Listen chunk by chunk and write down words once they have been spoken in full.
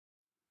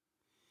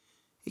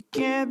It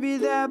can't be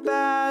that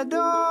bad,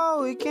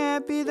 oh, it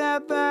can't be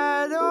that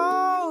bad,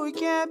 oh, it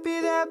can't be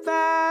that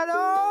bad,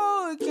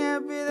 oh, it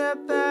can't be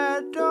that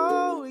bad,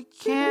 oh, it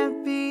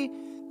can't be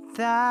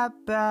that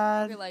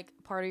bad. You're like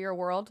part of your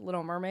world,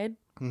 Little Mermaid.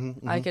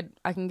 Mm-hmm.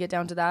 I can get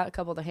down to that. A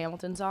couple of the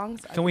Hamilton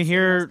songs. Can we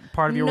hear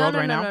part of your world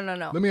right now?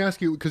 No. Let me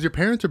ask you, because your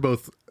parents are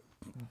both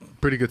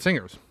pretty good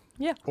singers.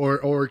 Yeah.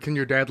 Or can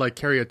your dad like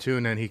carry a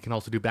tune and he can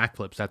also do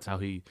backflips? That's how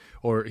he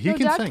No, can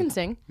Dad sing. can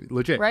sing,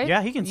 Legit. right?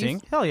 Yeah, he can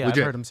sing. Hell yeah,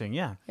 Legit. I've heard him sing.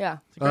 Yeah. Yeah.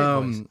 It's a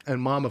great voice.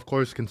 And mom, of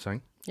course, can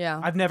sing, Yeah.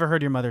 I've never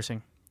heard your mother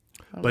sing.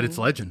 but it's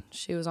legend.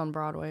 She was on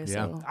Broadway, Yeah.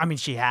 so I mean,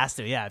 she has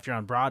to. Yeah, if you're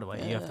on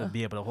Broadway, you have to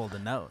be able to hold a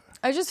note.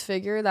 I just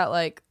figure that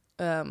like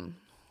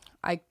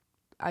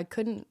I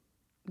couldn't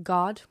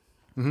God,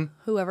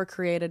 whoever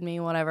created me,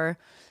 whatever.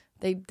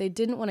 They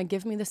didn't want to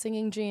give me the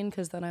singing gene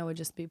because then I would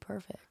just be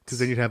perfect. Because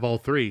then you'd have all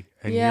three,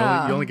 and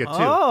Yeah. you only get two.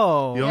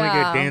 Oh. You only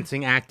Yeah. get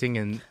dancing, acting,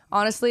 and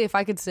Honestly, if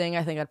I could sing,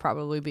 I think I'd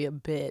probably be a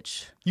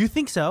bitch. You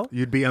think so?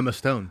 you'd be Emma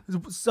Stone.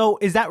 So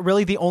is that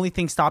really the only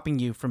thing stopping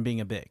you from being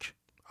a bitch?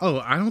 Oh,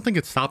 I don't think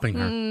it's stopping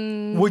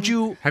her. Would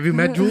you? Have you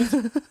met Jules?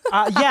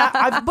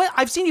 Yeah, but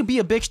I've seen you be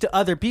a bitch to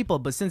other people.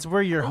 But since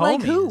we're your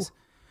Like homies, who?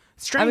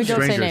 I mean, strangers. don't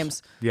say Strangers.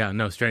 names. Yeah,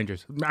 no,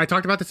 strangers. I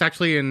talked about this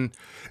actually, and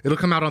it'll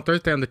come out on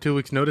Thursday on the 2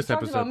 weeks notice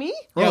Talked episode. about me?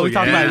 Yeah, we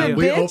talked about you.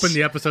 We Bitch. opened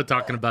the episode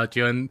talking about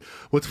you, and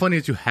what's funny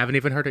is you haven't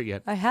even heard it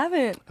yet. I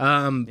haven't.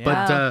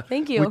 But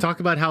Thank you. We talk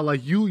about how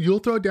like you'll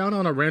throw down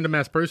on a random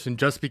ass person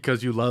just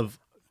because you love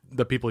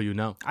the people you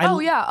know.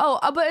 Yeah.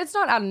 But it's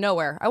not out of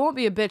nowhere. I won't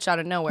be a bitch out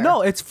of nowhere.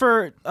 No, it's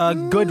for a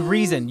good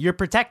reason. You're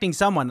protecting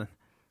someone,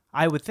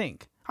 I would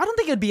think. I don't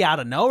think it'd be out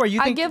of nowhere.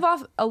 You I think? give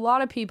off a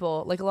lot of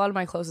people, like a lot of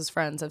my closest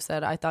friends have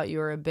said, I thought you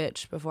were a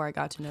bitch before I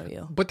got to know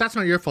you. But that's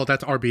not your fault.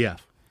 That's RBF.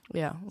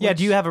 Yeah. Yeah.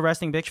 Do you have a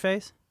resting bitch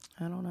face?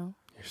 I don't know.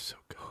 You're so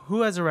good.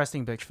 Who has a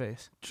resting bitch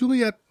face?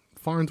 Juliet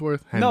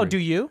Farnsworth. Henry. No, do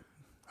you?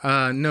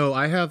 No,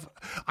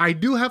 I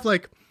do have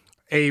like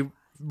a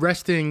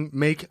resting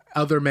make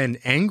other men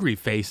angry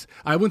face.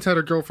 I once had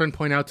a girlfriend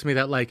point out to me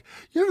that like,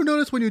 you ever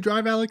notice when you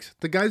drive, Alex,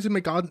 the guys who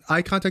make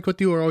eye contact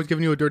with you are always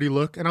giving you a dirty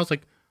look? And I was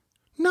like,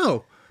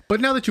 no. But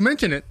now that you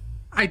mention it,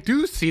 I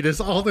do see this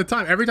all the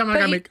time. Every time I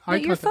gotta make eye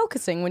But you're contact.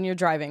 focusing when you're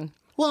driving.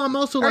 Well, I'm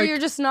also Or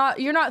like,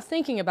 you're not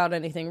thinking about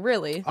anything,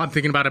 really. I'm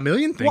thinking about a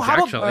million things, Well, how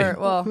about- actually. Or,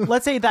 well,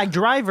 Let's say that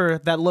driver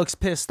that looks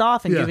pissed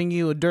off and Yeah. giving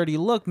you a dirty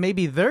look,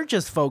 maybe they're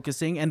just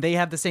focusing and they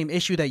have the same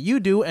issue that you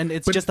do, and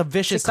it's just a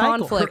vicious It's a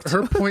cycle. conflict.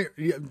 Her point,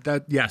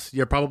 yes,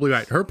 you're probably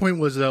right. Her point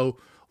was though,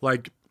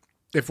 like,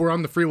 if we're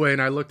on the freeway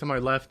and I look to my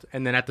left,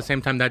 and then at the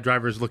same time that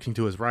driver is looking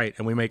to his right,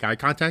 and we make eye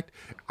contact,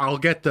 I'll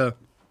get the,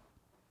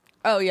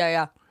 oh,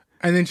 yeah.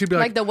 and then she'd be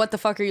Like like, the what the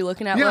fuck are you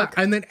looking at yeah, look?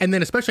 and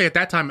then especially at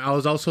that time, I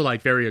was also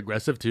like very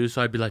aggressive too,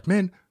 so I'd be like,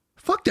 man,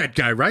 fuck that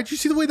guy, right? You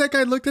see the way that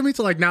guy looked at me?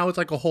 So like now it's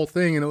like a whole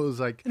thing, and it was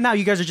like, Now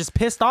you guys are just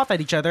pissed off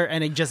at each other,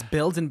 and it just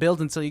builds and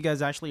builds until you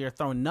guys actually are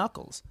throwing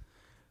knuckles.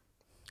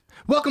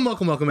 welcome,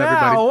 everybody.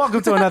 Now,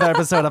 welcome to another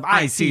episode of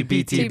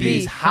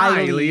ICBTB's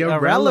Highly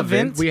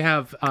Irrelevant. We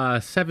have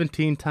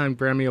 17-time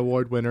Grammy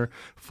Award winner,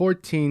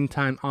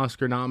 14-time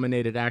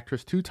Oscar-nominated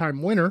actress,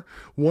 2-time winner,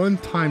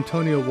 1-time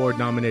Tony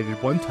Award-nominated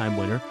 1-time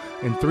winner,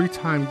 and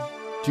 3-time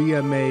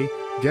GMA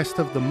Guest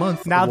of the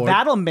Month Now award.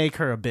 that'll make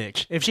her a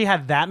bitch. If she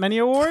had that many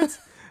awards,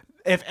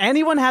 if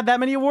anyone had that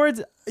many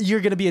awards,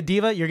 you're gonna be a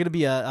diva. You're gonna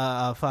be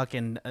a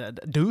fucking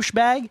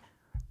douchebag.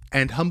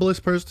 And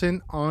Humblest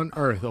Person on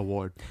Earth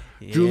award.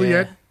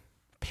 Juliet,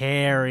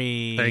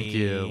 Perry. Thank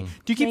you.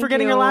 Do you keep Thank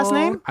forgetting her you. last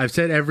name? I've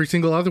said every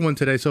single other one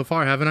today so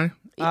far, haven't I?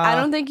 I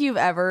don't think you've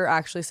ever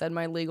actually said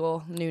my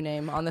legal new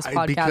name on this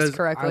podcast Because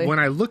correctly. when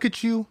I look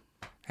at you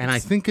and I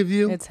think of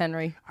you, It's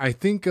Henry. I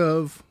think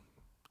of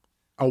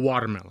a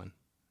watermelon.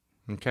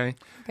 Okay?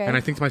 Okay. And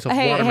I think to myself,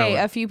 Hey, watermelon.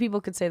 a few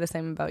people could say the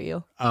same about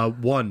you.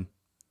 One.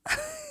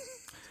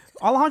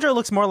 Alejandro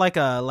looks more like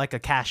a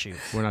cashew.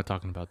 We're not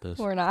talking about this.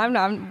 We're not. I'm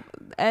not. And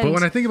But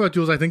when I think about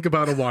Jules, I think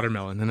about a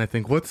watermelon. And I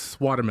think, what's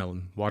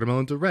watermelon?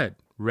 Watermelons are red.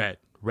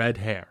 Red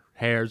hair.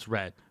 Hair's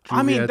red.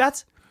 I mean, Juliet-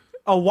 that's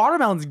a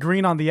watermelon's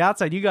green on the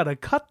outside. You gotta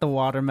cut the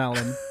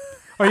watermelon.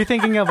 Are you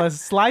thinking of a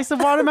slice of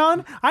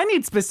watermelon? I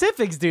need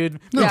specifics, dude,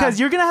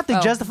 because you're gonna have to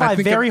Oh. justify I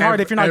think very of hard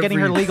if you're not getting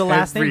her every- legal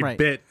last name every right.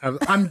 Bit of,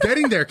 I'm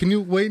getting there. Can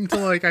you wait until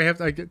like I have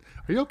to?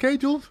 Are you okay,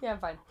 Jules? yeah, I'm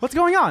fine. What's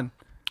going on?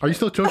 Are you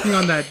still choking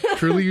on that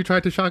truly you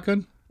tried to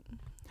shotgun?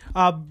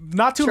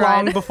 Not too Tried.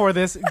 long before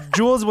this,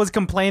 Jules was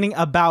complaining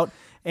about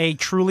a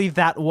Truly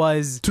that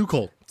was Too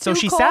cold. so Too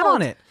she sat cold.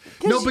 on it.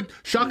 No, but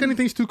shotgunning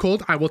things too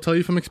cold, I will tell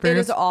you from It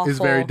experience, is awful. is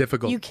very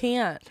difficult. You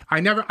can't.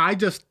 I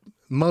just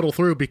muddle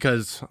through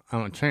because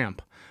I'm a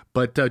champ.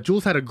 But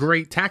Jules had a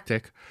great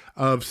tactic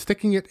of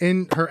sticking it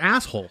in her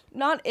asshole.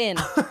 Not in.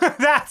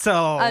 That's a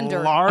Under.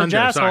 large Under,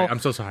 asshole. sorry, I'm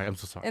so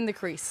sorry. In the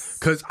crease.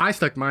 Because I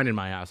stuck mine in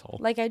my asshole.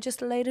 Like I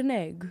just laid an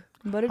egg,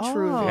 but a Oh,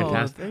 Truly.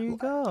 Fantastic. there you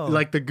go.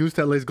 Like the goose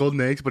that lays golden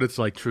eggs, but it's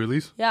like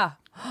Truly's. Yeah.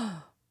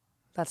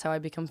 That's how I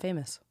become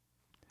famous.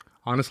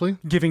 Honestly,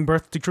 Giving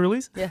birth to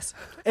Trulies? Yes.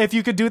 If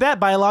you could do that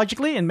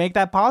biologically and make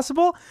that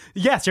possible,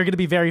 yes, you're going to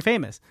be very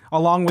famous,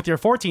 along with your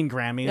 14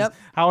 Grammys, Yep.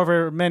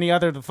 however many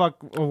other the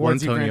fuck one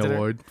awards you Tony granted her.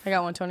 Award. I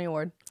got one Tony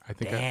Award. I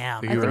think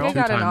Damn. I I you're think a I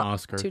got two-time an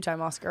Oscar,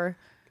 2-time Oscar.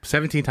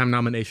 17-time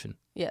nomination.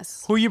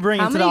 Yes. Who you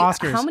bringing to the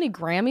Oscars? How many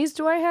Grammys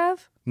do I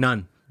have?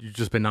 None. You've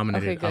just been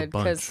nominated Okay, good. a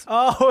bunch. 'Cause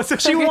Oh, so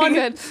she Okay, won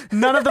good.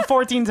 none of the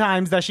 14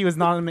 times that she was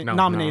nominated.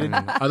 No.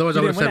 Otherwise,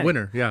 I You would have didn't said win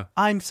winner. Yeah,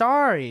 I'm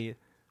sorry.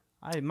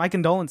 My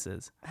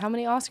condolences. how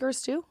many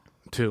Oscars too?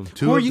 two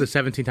are of you- the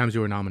 17 times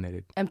you were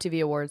nominated. MTV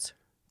Awards,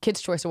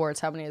 Kids Choice Awards.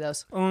 How many of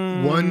those?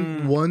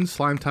 One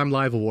Slime Time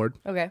Live Award,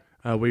 Okay,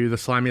 where you're the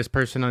slimiest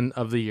person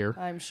of the year.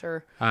 I'm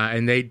sure.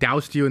 And they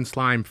doused you in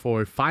slime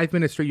for 5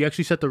 minutes straight. You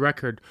actually set the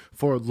record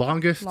for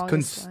longest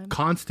slime.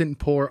 constant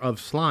pour of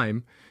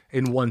slime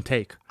in one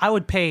take. I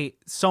would pay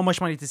so much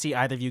money to see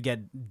either of you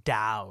get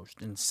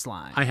doused in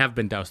slime. I have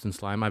been doused in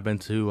slime. I've been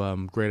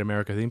to Great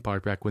America Theme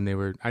Park back when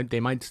they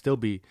might still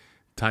be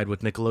tied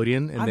with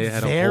Nickelodeon, and I'm they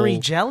had very a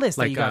whole, jealous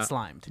that like, you got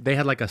slimed. They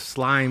had like a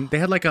slime. They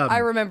had like a. I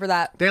remember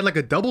that. They had like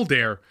a Double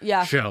Dare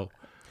Yeah. show,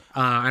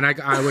 and I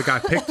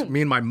got picked.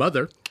 Me and my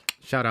mother.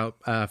 Shout out,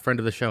 friend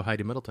of the show,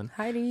 Heidi Middleton.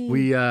 Heidi.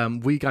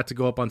 We got to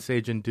go up on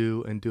stage and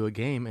do a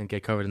game and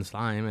get covered in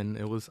slime, and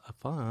it was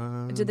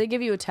fun. Did they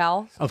give you a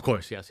towel? Of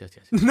course, yes.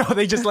 No,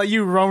 they just let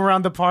you roam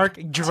around the park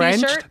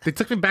drenched. T-shirt? They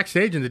took me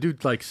backstage, and the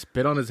dude like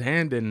spit on his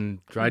hand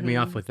and dried me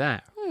off with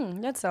that.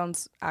 That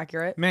sounds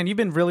accurate. Man, you've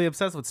been really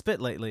obsessed with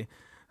spit lately.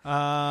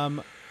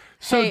 So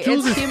Hey,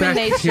 Jules it's is human back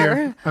nature.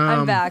 here,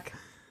 I'm back.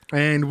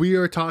 and we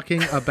are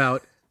talking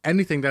about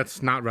anything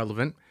that's not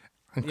relevant.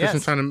 And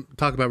Kristen's Yes. trying to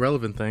talk about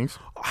relevant things.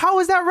 How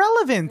is that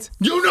relevant?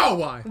 You know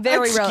why?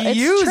 Very relevant.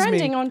 Excuse It's me.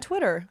 trending on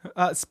Twitter.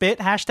 Spit,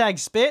 hashtag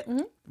spit.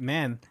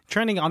 Man,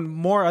 trending on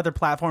more other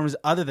platforms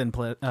other than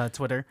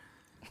Twitter.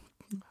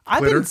 I've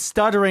Twitter? been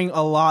stuttering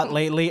a lot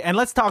lately, and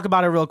let's talk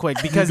about it real quick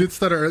You because did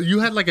stutter. You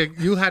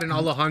had an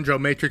Alejandro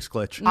Matrix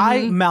glitch.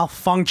 I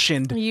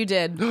malfunctioned You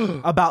did.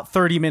 about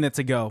 30 minutes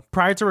ago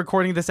prior to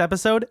recording this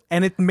episode,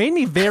 and it made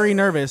me very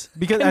nervous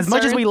because as much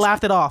as we Concerned?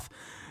 laughed it off,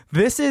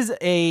 this is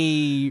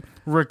a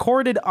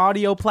recorded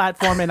audio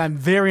platform, and I'm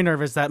very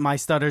nervous that my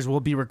stutters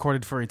will be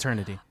recorded for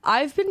eternity.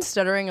 I've been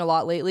stuttering a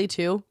lot lately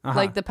too.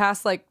 Like the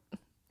past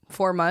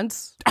 4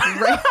 months.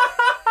 Right?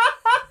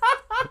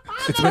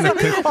 It's been a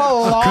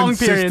long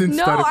period. consistent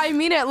No, stutter. I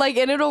mean it.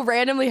 And it'll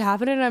randomly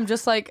happen, and I'm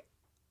just like,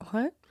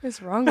 what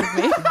is wrong with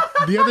me?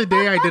 The other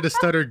day, I did a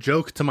stutter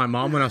joke to my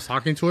mom when I was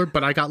talking to her,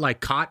 but I got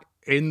caught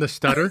in the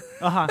stutter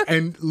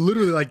and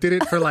literally did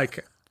it for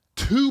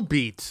 2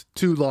 beats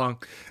too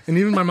long. And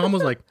even my mom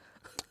was like,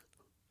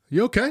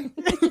 "You okay?"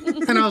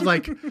 And I was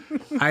like,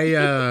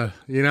 I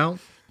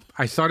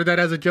started that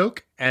as a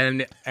joke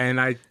and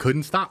I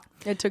couldn't stop.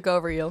 It took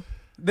over you.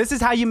 This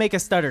is how you make a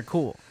stutter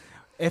cool.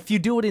 If you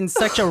do it in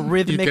such a You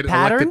rhythmic get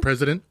pattern, elected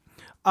president.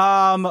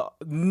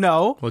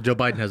 no. Well, Joe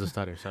Biden has a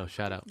stutter, so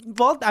shout out.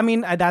 Well, I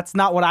mean, that's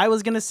not what I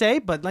was going to say,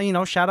 but,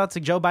 shout out to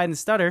Joe Biden's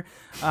stutter.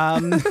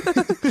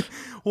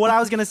 What I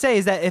was going to say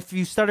is that if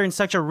you stutter in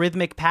such a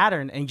rhythmic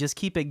pattern and just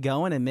keep it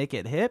going and make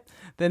it hip,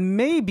 then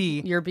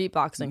maybe You're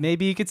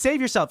beatboxing. you could save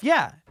yourself.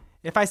 Yeah.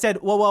 If I said,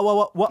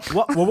 whoa,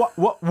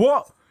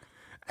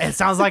 it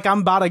sounds like I'm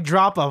about to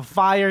drop a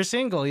fire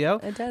single, yo.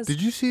 It does.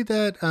 Did you see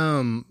that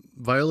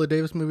Viola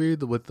Davis movie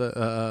with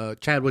the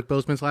Chadwick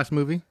Boseman's last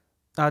movie?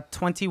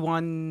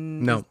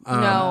 21. No.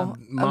 No,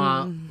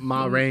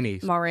 Ma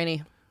Rainey's. Ma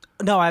Rainey.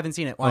 No, I haven't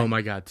seen it. Why? Oh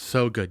my god,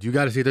 so good! You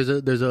got to see.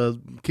 There's a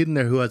kid in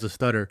there who has a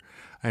stutter,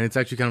 and it's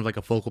actually kind of like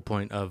a focal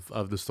point of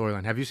the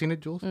storyline. Have you seen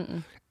it, Jules?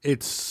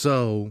 It's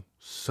so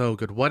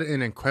good. What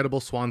an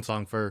incredible swan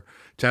song for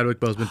Chadwick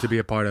Boseman to be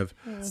a part of.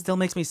 Still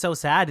makes me so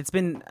sad. It's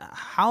been,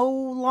 how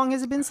long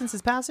has it been since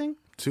his passing?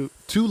 Too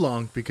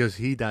long because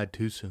he died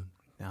too soon.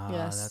 Oh,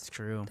 Yes. that's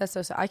true. That's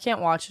so sad. I can't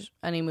watch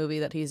any movie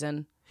that he's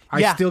in. I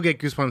Yeah. still get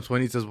goosebumps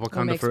when he says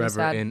 "Wakanda makes me Forever"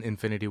 sad. in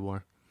Infinity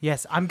War.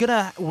 Yes, I'm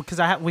gonna because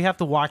we have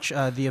to watch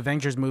the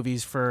Avengers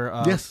movies for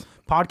Yes.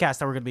 podcast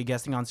that we're gonna be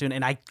guesting on soon,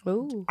 and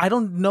Ooh. I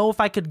don't know if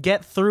I could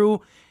get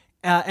through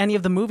any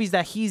of the movies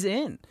that he's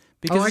in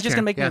because it's just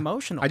gonna make me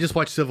emotional. I just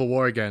watched Civil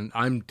War again.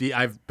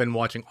 I've been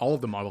watching all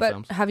of the Marvel But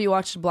films. have you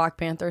watched Black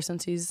Panther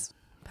since he's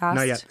passed?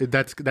 Not yet.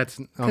 That's that's-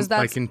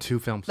 in 2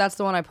 films. That's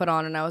the one I put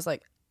on, and I was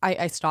like,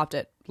 I stopped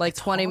it.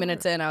 20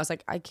 minutes in, I was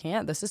like, I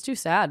can't. This is too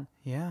sad.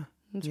 yeah,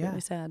 It's yeah.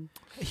 really sad.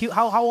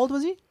 How old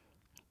was he?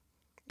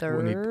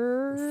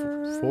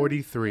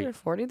 43.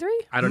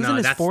 43? I don't He was know. in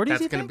his That's 40s,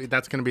 you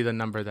that's gonna be the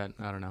number that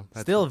I don't know.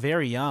 That's Still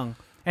very young,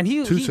 and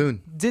he Too he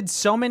soon. did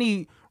so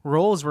many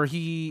roles where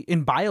he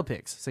in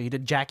biopics. So he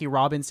did Jackie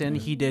Robinson.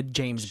 He did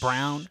James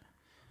Brown.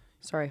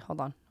 Sorry,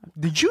 hold on.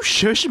 Did you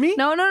shush me?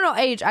 No,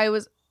 age. I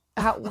was.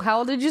 How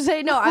old did you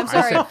say? No, I'm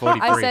sorry. said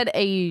 43. I said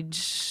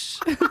age.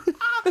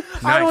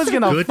 I was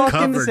gonna Good fucking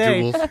cover, say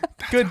Jules.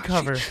 good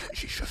cover.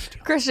 She shushed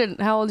you. Christian,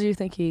 how old do you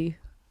think he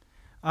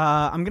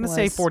I'm gonna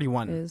say was-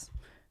 41. is?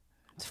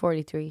 It's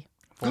 43.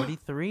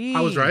 43. I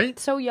was right.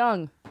 So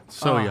young.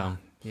 So Oh, young.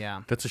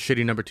 Yeah. That's a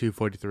shitty number 2,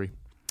 43.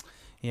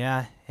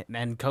 Yeah,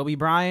 and Kobe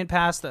Bryant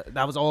passed.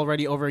 That was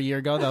already over a year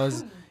ago. That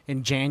was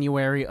in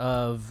January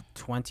of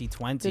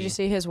 2020. Did you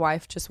see his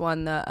wife just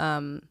won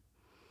the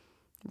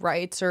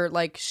rights, or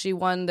like she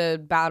won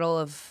the battle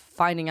of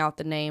finding out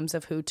the names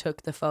of who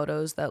took the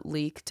photos that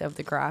leaked of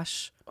the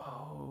crash?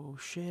 Oh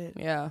shit!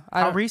 Yeah,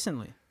 How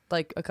recently?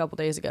 like a couple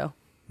days ago.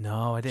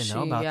 No, I didn't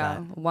know about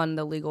that. Won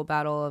the legal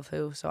battle of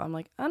who. So I'm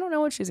like, I don't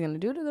know what she's gonna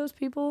do to those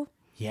people.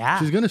 Yeah,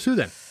 She's gonna sue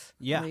them.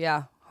 yeah.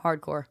 Yeah,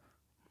 hardcore.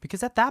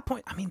 Because at that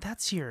point, I mean,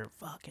 that's your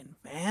fucking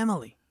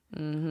family.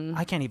 Mm-hmm.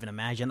 I can't even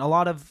imagine a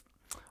lot of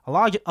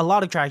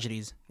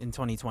tragedies in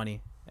 2020,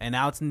 and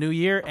now it's New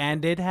Year,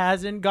 and it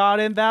hasn't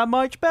gotten that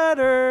much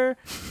better.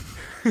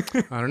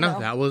 I don't know.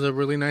 That was a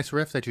really nice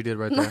riff that you did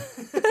right there.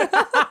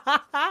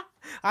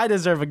 I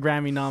deserve a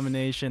Grammy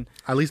nomination.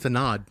 At least a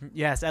nod.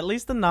 Yes, at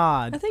least a I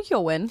nod. think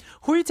you'll win.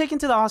 Who are you taking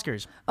to the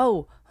Oscars?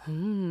 Oh,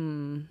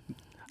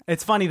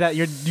 It's funny that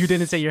you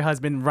didn't say your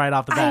husband right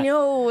off the bat. I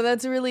know,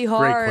 that's really Great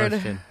hard.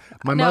 question.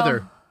 My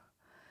No.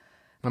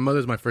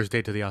 mother's my first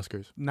date to the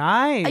Oscars.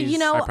 Nice. You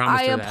know, I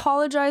promised I her that.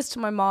 apologize to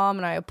my mom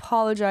and I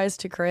apologize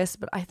to Chris,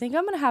 but I think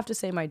I'm gonna have to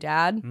say my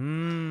dad.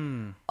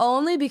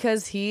 Only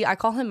because I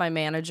call him my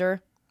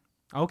manager.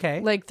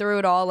 Okay. Like through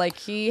it all, like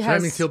he So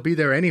has. that means he'll be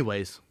there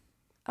anyways.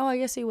 Oh, I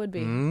guess he would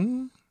be.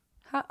 Mm?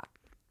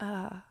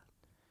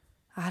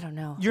 I don't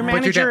know. Your But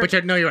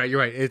manager. no, you're right. You're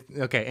right.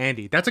 Okay,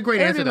 Andy. That's a great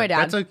It would answer. be my though.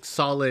 dad. That's a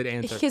solid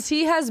answer. Because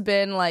he has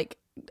been like,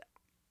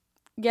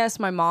 yes,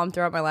 my mom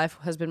throughout my life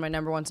has been my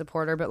number one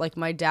supporter, but like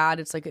my dad,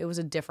 it's like it was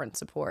a different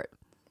support.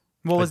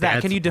 What was that?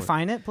 dad Can you support.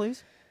 define it,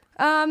 please?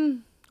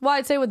 Well,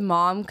 I'd say with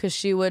mom, because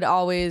she would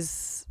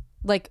always,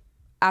 like,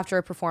 after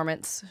a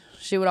performance,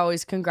 she would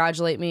always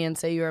congratulate me and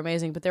say, "You're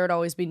amazing," but there would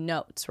always be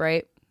notes,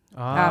 right?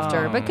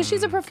 After. Because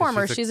she's a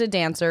performer, she's a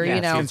dancer, Yeah,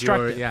 you know. she's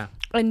constructive. Yeah.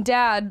 And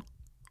dad,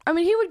 I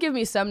mean, he would give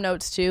me some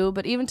notes too,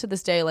 but even to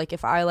this day, like,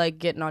 if I, like,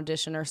 get an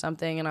audition or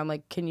something and I'm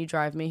like, "Can you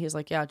drive me?" He's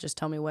like, "Yeah, just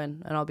tell me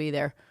when and I'll be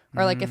there."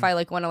 Or, like, if I,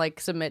 like, want to, like,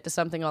 submit to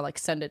something, I'll, like,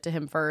 send it to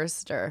him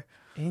first or,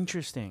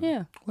 Interesting.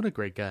 yeah. What a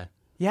great guy.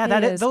 Yeah, It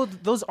that is. is.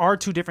 Those are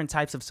two different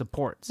types of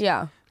supports.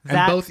 Yeah. And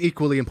That- both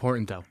equally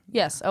important, though.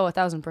 Yes. Oh,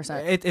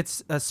 1,000%.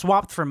 It's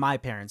swapped from my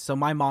parents. So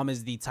my mom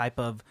is the type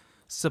of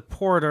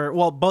supporter.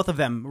 Well, both of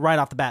them right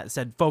off the bat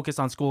said, focus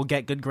on school,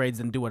 get good grades,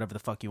 and do whatever the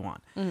fuck you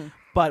want.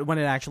 But when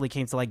it actually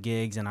came to like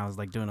gigs and I was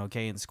like doing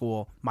okay in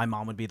school, my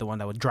mom would be the one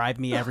that would drive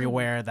me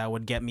everywhere, that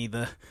would get me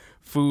the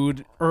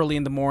food early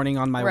in the morning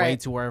on my way Right.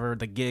 to wherever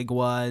the gig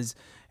was.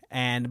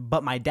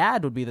 But my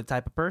dad would be the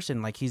type of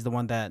person, like he's the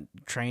one that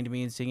trained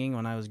me in singing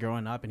when I was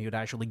growing up, and he would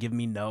actually give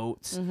me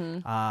notes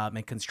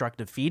and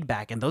constructive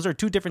feedback. And those are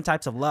two different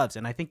types of loves,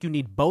 and I think you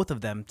need both of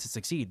them to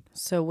succeed.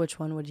 So which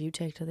one would you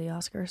take to the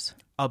Oscars?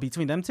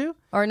 Between them two?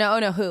 Or no,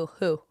 who?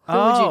 Who would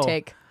Oh. you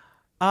take?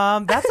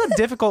 That's a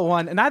difficult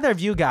one. And neither of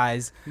you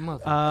guys.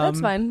 That's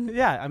fine.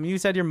 Yeah, I mean, you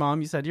said your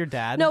mom, you said your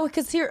dad. No,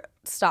 because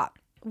stop.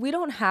 We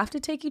don't have to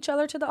take each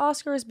other to the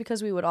Oscars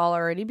because we would all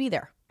already be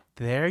there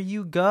There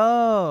you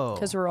go.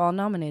 because we're all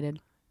nominated.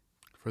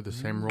 For the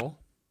same role.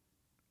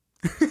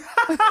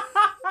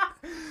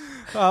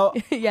 Oh,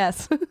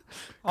 Yes.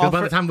 Because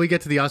by the time we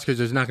get to the Oscars,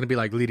 there's not going to be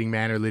like leading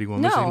man or leading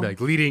woman. It's No. going to be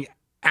like leading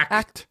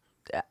act.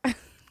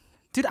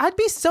 dude, I'd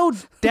be so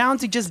down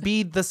to just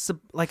be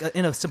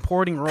in a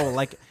supporting role.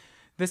 Like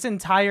this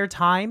entire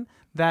time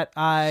that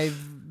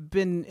I've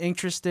been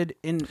interested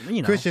in,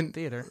 Christian,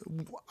 theater.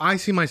 I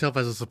see myself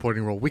as a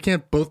supporting role. We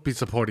can't both be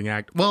supporting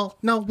act. Well,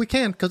 no, we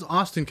can because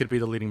Austin could be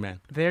the leading man.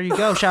 There you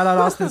go. Shout out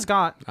Austin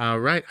Scott. All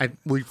right.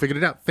 We figured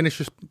it out. Finish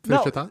your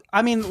thought.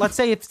 I mean, let's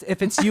say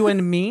if it's you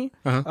and me,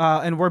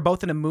 and we're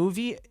both in a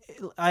movie,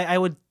 I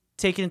would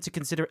take it into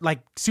consider like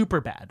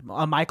Superbad,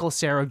 a Michael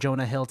Cera,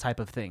 Jonah Hill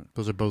type of thing.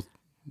 Those are both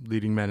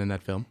leading men in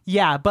that film.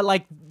 Yeah, but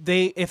like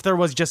if there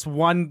was just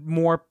one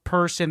more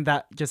person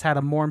that just had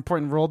a more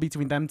important role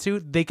between them two,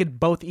 they could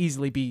both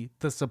easily be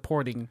the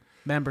supporting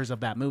members of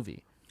that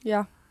movie,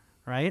 Yeah.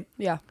 right?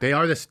 Yeah.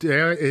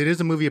 It is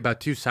a movie about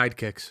two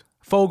sidekicks.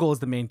 Fogel is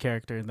the main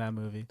character in that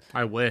movie.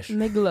 I wish.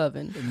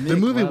 McLovin. The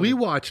movie we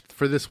watched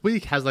for this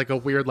week has like a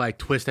weird like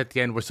twist at the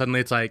end where suddenly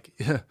it's like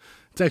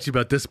it's actually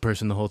about this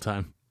person the whole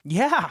time.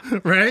 Yeah,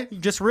 Right? you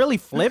just really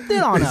flipped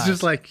it on us. It's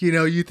just like,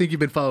 you think you've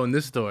been following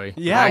this story.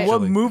 yeah, what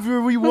Actually. movie are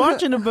we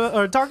watching about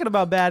or talking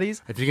about, baddies?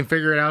 If you can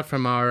figure it out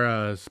from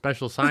our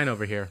special sign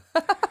over here,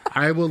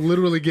 I will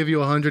literally give you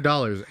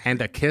 $100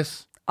 and a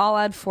kiss. I'll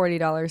add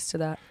 $40 to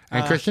that.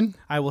 And Christian?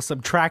 I will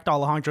subtract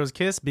Alejandro's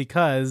kiss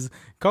because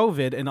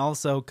COVID and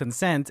also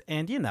consent,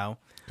 and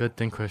Good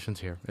thing Christian's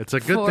here. It's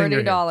a good thing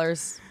you're here.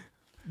 $40.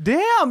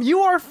 Damn, you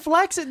are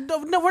flexing.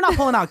 No, we're not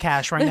pulling out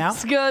cash right now.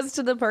 This goes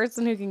to the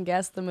person who can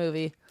guess the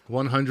movie.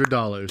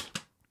 $100.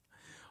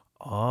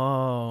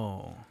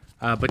 Oh.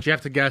 But you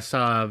have to guess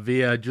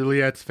via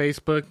Juliet's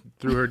Facebook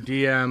through her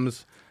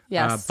DMs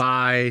Yes.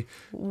 by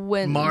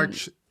When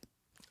March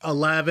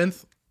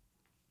 11th.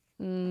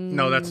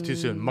 No, that's too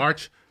soon.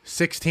 March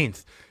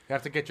 16th. You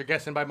have to get your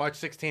guess in by March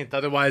 16th.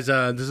 Otherwise,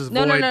 this is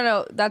No, void.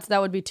 no. That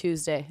would be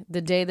Tuesday. The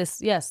day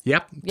this. Yes.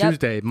 Yep,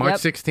 Tuesday, March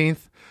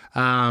 16th.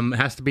 It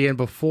has to be in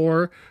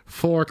before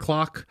 4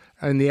 o'clock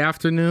in the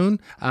afternoon.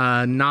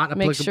 Not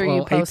Make applicable. sure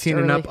you post 18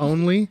 and early. up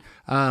only.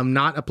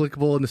 Not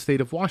applicable in the state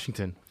of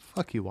Washington.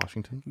 Fuck you,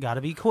 Washington. Gotta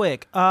be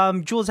quick.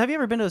 Jules, have you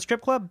ever been to a strip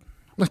club?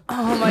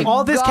 Oh my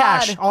All this God.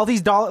 cash, all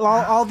these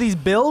all these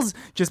bills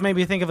just made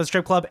me think of a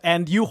strip club,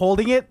 and you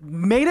holding it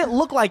made it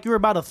look like you were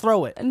about to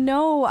throw it.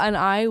 No, and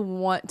I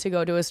want to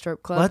go to a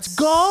strip club. Let's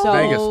go. So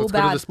Vegas. Let's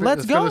bad. go to the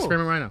Let's Let's go to the go.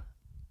 Spearmint Rhino.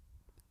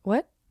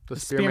 What? The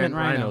Spearmint Spearmint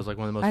Rhino. Rhino is like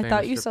one of the most I famous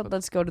thought you strip said clubs.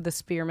 let's go to the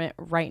Spearmint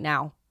right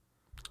now.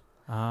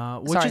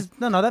 Which Sorry. is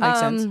no, that makes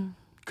sense.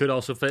 Could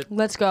also fit.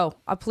 Let's go.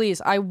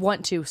 Please. I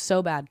want to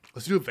so bad.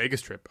 Let's do a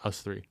Vegas trip,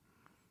 us three.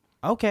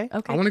 Okay.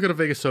 Okay. I want to go to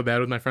Vegas so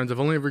bad with my friends. I've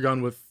only ever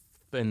gone with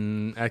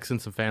an ex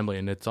and some family,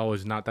 and it's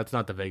always not. That's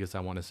not the Vegas I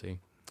want to see.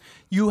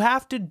 You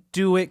have to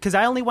do it because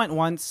I only went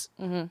once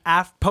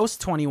post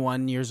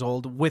 21 years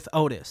old with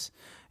Otis,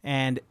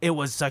 and it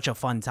was such a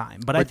fun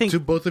time. But I But think, to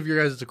both of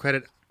your guys'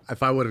 credit,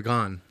 if I would have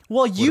gone,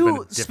 well, been a you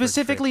different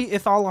specifically,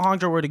 if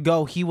Alejandro were to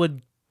go, he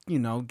would,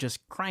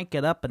 just crank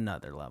it up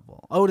another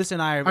level. Otis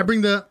and I I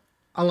bring the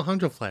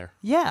Alejandro flair.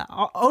 yeah,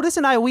 Otis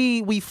and I,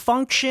 we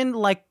function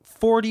like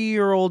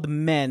 40-year-old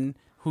men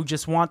who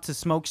just want to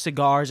smoke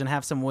cigars and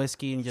have some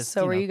whiskey and just.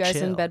 So were you guys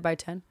chill. in bed by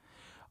 10?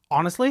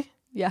 Honestly,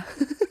 Yeah.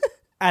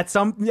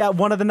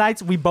 one of the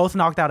nights we both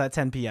knocked out at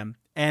 10 p.m.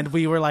 and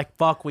we were like,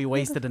 "Fuck, we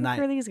wasted a Who are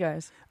night." these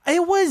guys?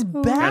 It was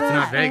bad. That's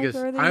not Ah, Vegas.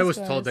 where are I these was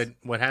told guys? that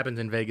what happens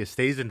in Vegas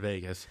stays in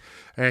Vegas,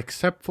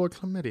 except for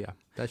chlamydia.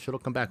 That shit'll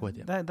come back with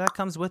you. That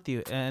comes with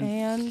you, and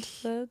And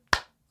the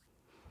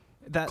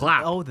that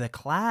Clap. Oh, the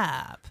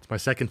clap. It's my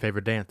second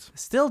favorite dance.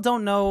 Still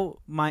don't know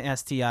my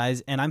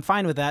STIs, and I'm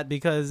fine with that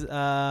because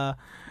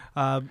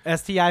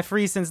STI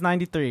free since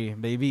 '93,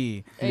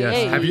 baby. Yes.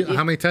 Hey. Have you?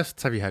 How many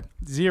tests have you had?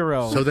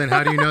 0. So then,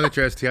 how do you know that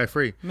you're STI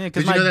free?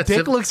 Because my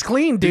dick looks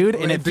clean, dude,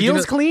 and it did you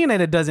feels know- clean,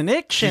 and it doesn't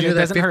itch, Did and you it know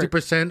that doesn't hurt.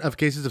 50% of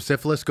cases of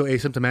syphilis go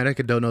asymptomatic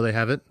and don't know they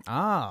have it?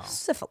 Oh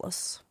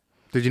syphilis.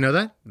 Did you know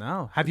that?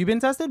 no, have you been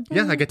tested?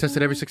 Yeah, I get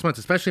tested every 6 months,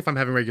 especially if I'm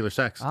having regular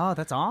sex. Oh,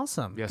 that's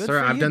awesome. Yes, Good sir.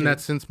 for I've you, done dude.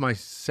 that since my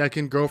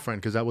second girlfriend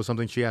because that was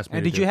something she asked me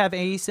And to did do. you have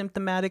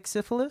asymptomatic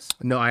syphilis?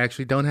 No, I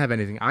actually don't have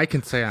anything. I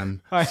can say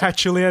I'm. I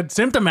actually had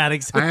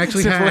symptomatic I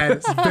actually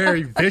syphilis. had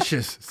very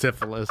vicious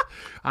syphilis.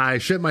 I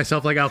shit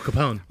myself like Al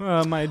Capone.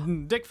 My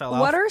dick fell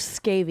off. What are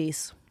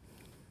scabies?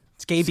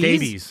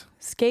 Scabies?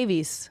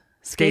 Scabies.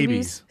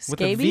 Scabies. With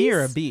a V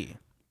or a B?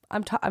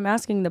 I'm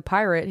asking the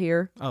pirate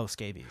here. Oh,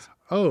 scabies.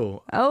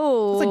 Oh,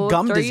 Oh, It's a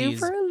gum throw disease. you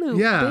for a loop,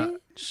 yeah.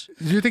 bitch.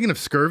 You're thinking of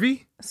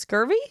scurvy?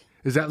 Scurvy?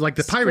 Is that like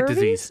the pirate Scurvies?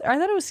 disease? I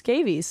thought it was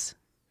scabies.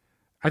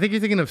 I think you're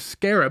thinking of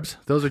scarabs.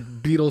 Those are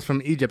beetles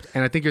from Egypt.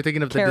 And I think you're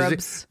thinking of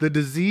Carobs. the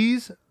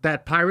disease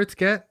that pirates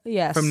get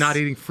Yes. from not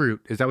eating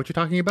fruit. Is that what you're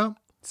talking about?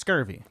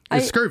 Scurvy.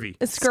 It's scurvy.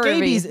 It's scurvy.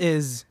 Scabies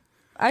is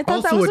I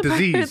thought that Also was a a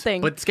pirate disease.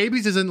 thing. But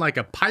scabies isn't like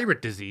a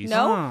pirate disease.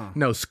 No?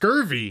 No,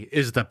 scurvy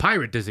is the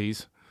pirate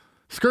disease.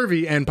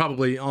 Scurvy and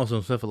probably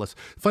also syphilis.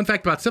 Fun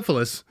fact about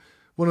syphilis,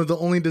 one of the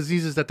only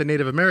diseases that the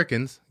Native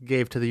Americans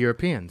gave to the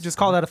Europeans. just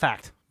call that a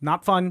fact.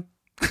 Not fun.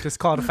 Just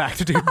call it a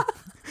fact, dude.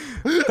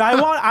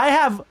 I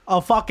have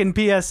a fucking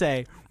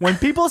PSA. When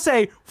people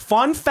say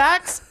fun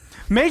facts,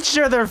 make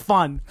sure they're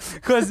fun.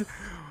 Because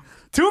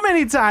too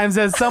many times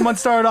has someone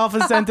started off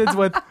a sentence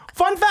with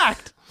fun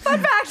fact. Fun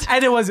fact.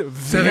 And it was 7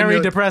 very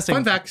million- depressing.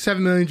 Fun fact,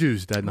 7 million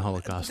Jews died in the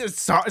Holocaust.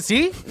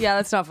 See? Yeah,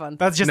 that's not fun.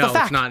 That's just No, a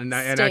fact. it's not. And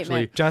Statement.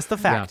 actually, Just a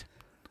fact.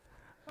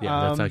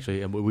 yeah, that's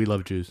actually, and we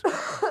love Jews.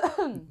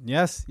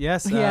 Yes.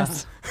 yes.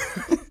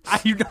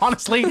 I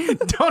honestly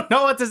don't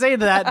know what to say to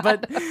that,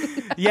 but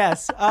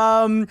yes.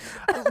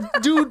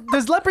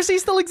 Does leprosy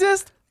still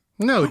exist?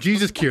 No,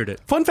 Jesus cured it.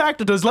 Fun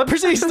fact, does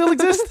leprosy still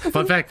exist?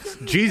 Fun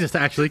fact, Jesus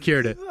actually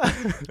cured it.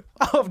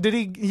 Oh, did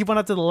he? He went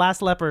up to the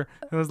last leper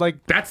and was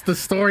like, That's the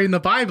story in the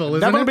Bible,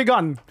 isn't never it? be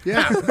gone.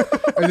 Yeah.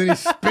 And then he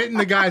spit in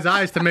the guy's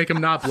eyes to make him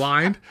not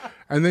blind.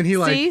 And then he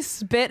like See,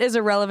 spit is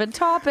a relevant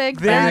topic.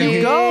 There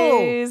you go.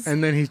 baddies.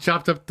 and then he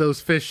chopped up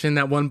those fish in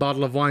that one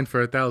bottle of wine for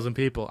 1,000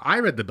 people. I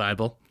read the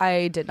Bible.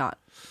 I did not.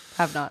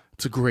 Have not.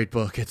 It's a great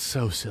book. It's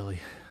so silly.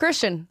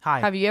 Christian, Hi.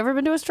 have you ever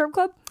been to a strip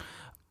club?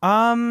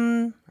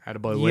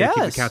 Attaboy, way to keep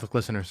the Yes. Catholic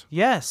listeners.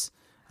 Yes.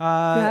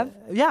 have?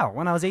 Yeah,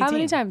 when I was 18. How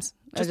many times?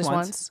 Or just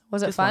once?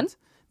 Was it Just fun? once.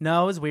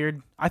 No, it was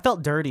weird. I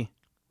felt dirty.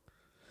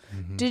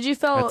 Did you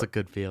feel That's a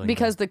good feeling.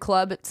 because the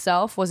club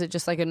itself, was it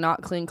just like a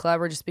not clean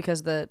club or just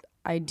because the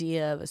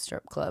idea of a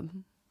strip club?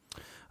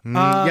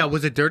 yeah,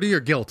 was it dirty or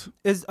guilt?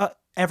 Is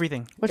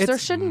everything. Which there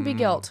shouldn't be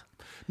guilt.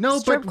 No,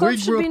 Strip but we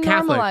clubs should grew be up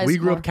Catholic. normalized We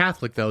grew more. up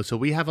Catholic though, so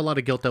we have a lot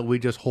of guilt that we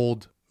just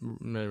hold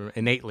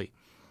innately.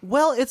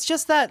 Well, it's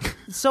just that.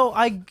 So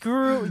I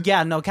grew.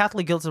 Yeah, no,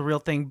 Catholic guilt's a real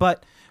thing,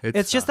 but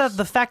it's just that sus.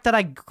 the fact that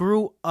I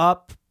grew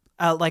up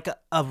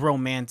a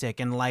romantic,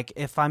 and like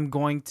if I'm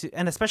going to,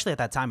 and especially at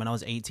that time when I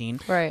was 18.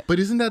 Right. But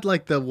isn't that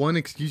like the one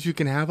excuse you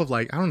can have of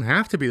like, I don't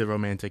have to be the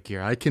romantic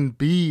here. I can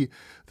be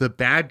the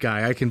bad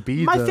guy. I can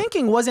be My the...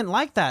 thinking wasn't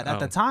like that at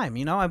the time.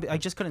 You know, I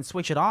just couldn't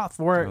switch it off.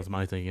 That Or was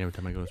my thinking every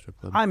time I go to a strip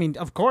club. I mean,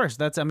 of course,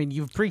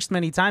 you've preached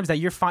many times that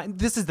you're fine.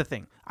 This is the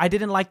thing. I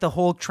didn't like the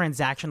whole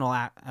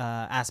transactional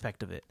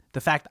aspect of it.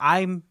 The fact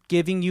I'm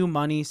giving you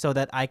money so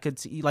that I could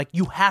see, like,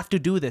 you have to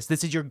do this.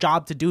 This is your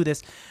job to do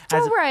this.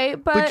 Oh,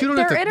 right, but you don't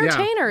they're have to- yeah.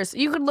 entertainers.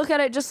 You could look at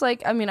it just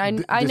like, I mean, I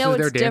This know is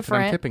their it's dance and I'm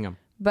different, tipping them.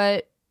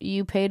 but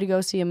you pay to go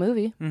see a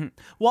movie.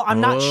 Well,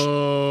 I'm not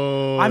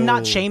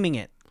Oh. shaming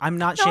it. I'm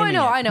not No, shaming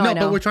I it. know.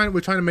 But we're trying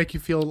to make you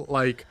feel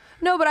like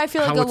No, but I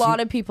feel like How a it's- lot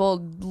of people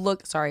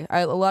look. Sorry,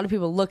 a lot of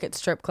people look at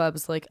strip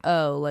clubs like,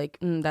 oh, like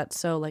that's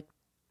so like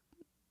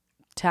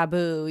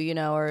taboo, you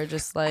know, or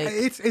just like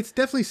it's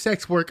definitely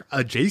sex work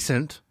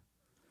adjacent.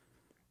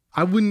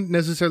 I wouldn't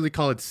necessarily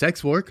call it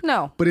sex work.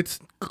 No. But it's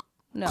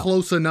No.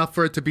 close enough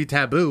for it to be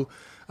taboo.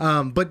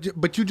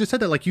 But you just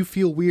said that like you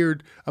feel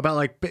weird about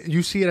like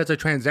you see it as a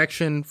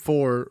transaction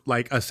for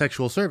like a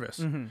sexual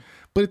service,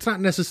 but it's not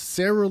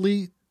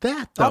necessarily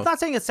that though. I'm not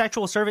saying it's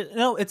sexual service.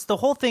 No, it's the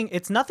whole thing.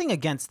 It's nothing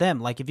against them.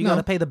 Like if you got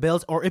to pay the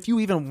bills, or if you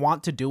even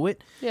want to do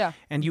it, Yeah.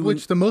 and you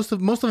Which the most of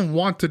them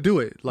want to do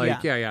it.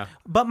 Like yeah.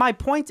 But my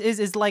point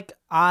is like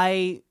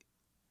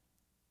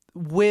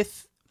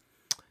with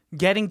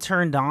getting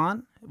turned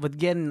on, with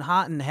getting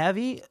hot and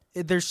heavy,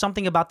 there's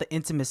something about the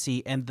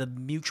intimacy and the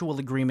mutual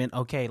agreement.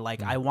 Okay,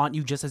 like I want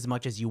you just as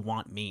much as you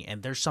want me,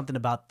 and there's something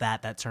about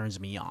that turns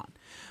me on.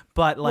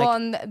 But like, well,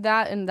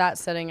 in that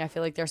setting, I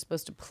feel like they're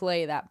supposed to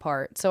play that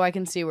part, so I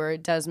can see where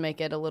it does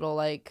make it a little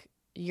like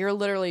you're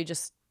literally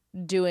just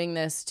doing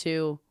this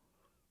to.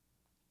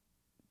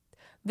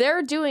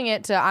 They're doing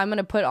it to I'm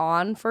gonna put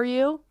on for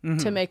you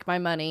to make my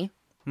money.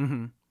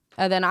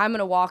 And then I'm going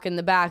to walk in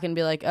the back and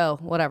be like, oh,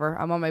 whatever.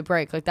 I'm on my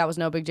break. Like, that was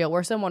no big deal.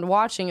 Where someone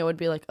watching it would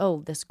be like,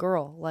 oh, this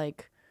girl,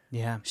 like,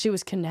 yeah, she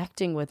was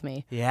connecting with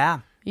me. yeah,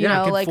 You it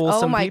know, can like, fool oh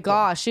some my people.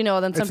 gosh. You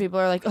know, then some people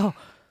are like, oh,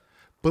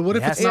 But what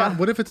if Yes. it's not? Yeah.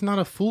 What if it's not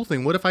a fool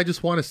thing? What if I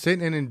just want to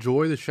sit and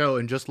enjoy the show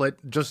and just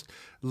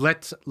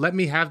let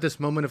me have this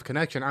moment of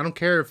connection? I don't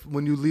care if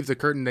when you leave the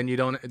curtain, then you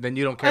don't care And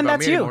about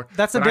that's me you. anymore.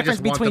 That's the But I difference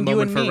just want between the you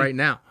moment and for me. right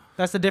now.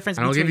 That's the difference.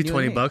 I don't give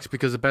between you and me. $20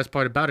 because the best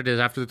part about it is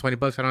after the $20,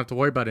 I don't have to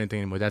worry about anything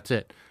anymore. That's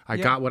it. I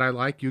got what I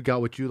like. You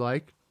got what you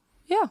like.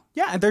 yeah.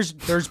 Yeah, and there's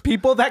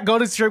people that go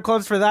to strip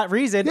clubs for that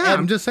reason. Yeah, and,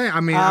 I'm just saying.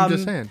 I'm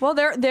just saying. Well,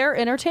 they're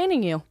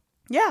entertaining you.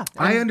 yeah.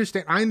 I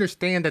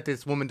understand that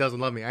this woman doesn't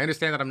love me. I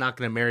understand that I'm not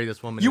going to marry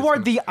this woman. You It's are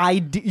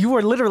gonna- you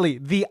are literally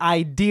the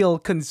ideal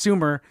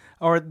consumer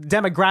or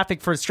demographic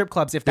for strip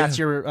clubs if that's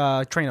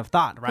your train of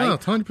thought, right? Oh,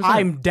 100%.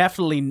 I'm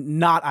definitely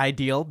not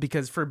ideal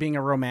because for being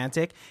a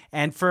romantic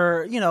and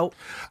for, you know,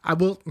 I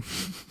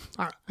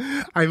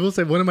will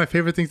say one of my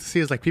favorite things to see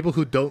is like people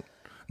who don't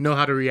know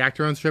how to react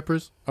around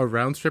strippers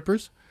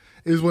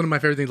is one of my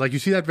favorite things. Like you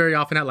see that very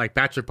often at like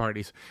bachelor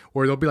parties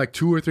where there'll be like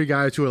 2 or 3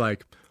 guys who are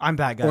like, I'm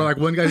that guy. or like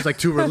one guy who's like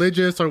too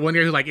religious or one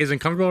guy who like isn't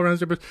comfortable around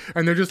strippers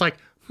and they're just like,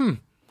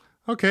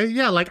 okay,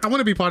 yeah, like I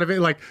want to be part of it.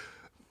 Like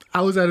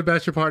I was at a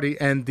bachelor party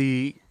and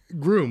the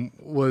groom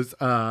was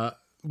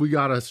we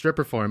got a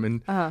stripper for him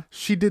and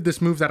she did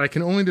this move that I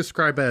can only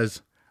describe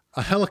as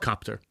a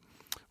helicopter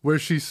where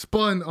she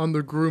spun on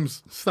the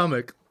groom's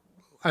stomach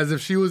as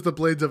if she was the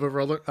blades of a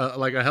roller,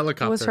 like a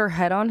helicopter. Was her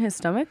head on his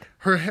stomach?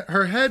 Her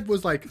head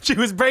was like she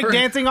was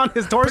breakdancing on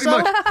his pretty torso.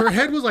 much, her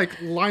head was like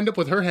lined up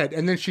with her head,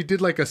 and then she did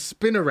like a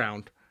spin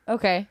around,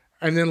 Okay.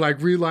 and then like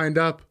relined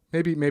up,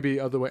 maybe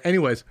other way.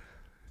 Anyways,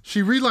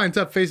 she relines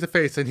up face to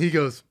face, and he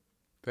goes,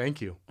 "Thank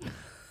you,"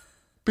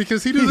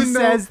 because he doesn't know.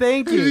 says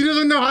thank you. He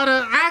doesn't know how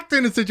to act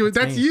in a situation.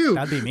 That's me. you.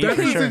 That'd be me That's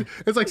for the sure. thing.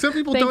 It's like some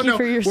people Thank don't you know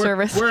for your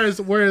service.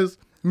 Whereas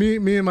me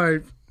and my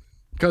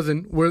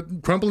cousin were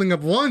crumpling up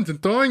ones and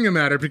throwing them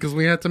at her because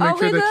we had to make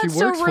Okay, sure that that's she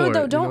so works rude for it. though.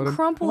 You know Don't what I'm-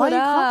 crumple Why it do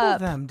you crumple up.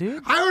 them,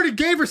 dude? I already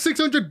gave her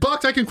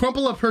 $600. I can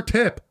crumple up her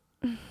tip.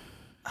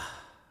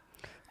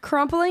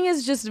 Crumpling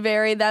is just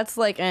that's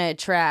like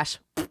trash.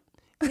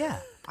 Yeah.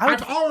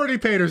 I've already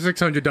paid her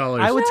 $600.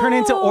 I would turn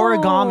into No.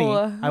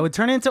 origami. I would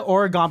turn into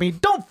origami.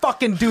 Don't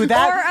fucking do Or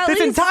that. at This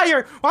least-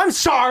 entire. I'm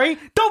sorry.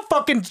 Don't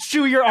fucking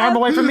shoo your arm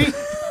away from me.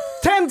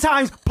 10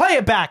 times. Play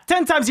it back.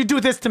 10 times you do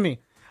this to me.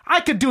 I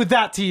could do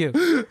that to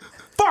you.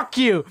 Fuck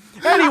you.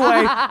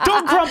 Anyway,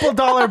 don't crumple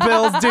dollar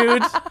bills,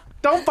 dude.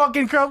 Don't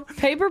fucking crumple.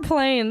 Paper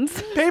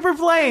planes. Paper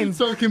planes.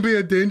 So it can be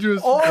a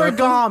dangerous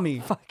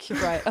Origami. Fuck, you're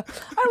right.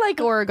 I like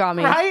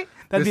origami. Right?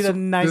 That'd be the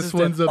nicest.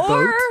 This one's a boat.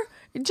 Or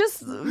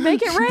just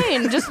make it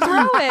rain. Just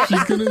throw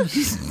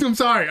it. I'm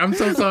sorry. I'm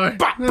so sorry.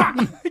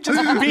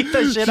 Just beat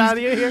the shit out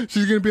of you here.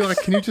 She's gonna be like,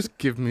 "Can you just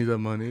give me the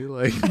money?"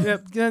 Like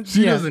Yeah,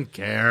 she yeah. doesn't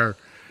care.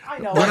 I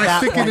know. When at I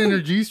that stick point. it in her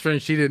G-string,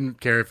 she didn't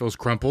care if it was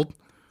crumpled.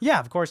 Yeah,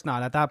 of course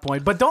not at that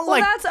point. But don't Well,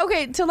 like. that's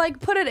okay to like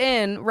put it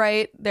in,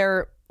 right?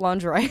 Their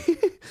lingerie.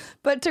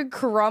 But to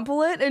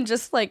crumple it and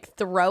just like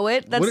throw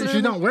it, that's What,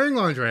 she's not wearing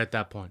lingerie at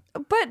that point.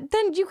 But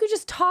then you could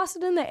just toss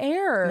it in the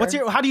air.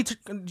 How do you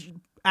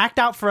Act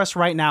out for us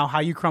right now how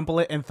you crumple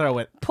it and throw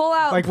it. Pull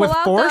out Like, with the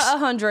force?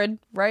 100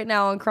 right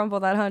now and crumple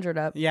that 100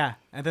 up. Yeah,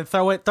 and then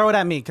throw it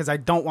at me because I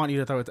don't want you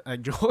to throw it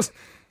at Jules.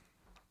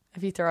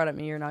 If you throw it at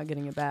me, you're not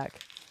getting it back.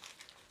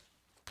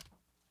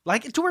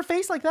 Like to her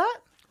face like that?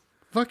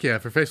 Fuck yeah,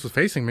 if her face was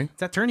facing me. Does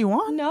that turn you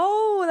on?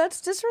 No, that's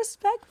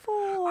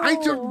disrespectful. I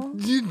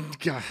don't.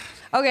 God.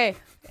 Okay,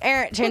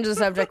 Aaron, change the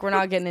subject. We're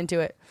not getting into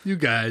it. You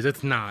guys,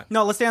 it's not.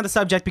 No, let's stay on the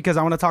subject because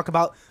I want to talk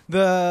about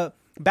the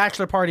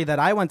bachelor party that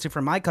I went to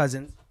for my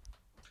cousin.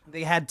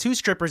 They had 2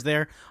 strippers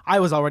there. I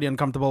was already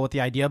uncomfortable with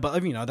the idea, but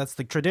that's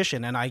the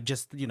tradition. And I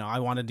just, I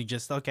wanted to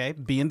just,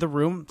 be in the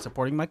room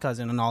supporting my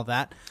cousin and all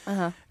that.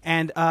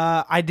 And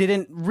I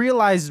didn't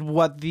realize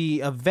what the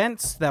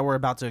events that were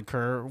about to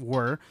occur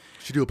were.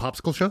 Should you do a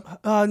popsicle show?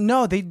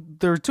 No,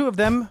 there were 2 of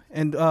them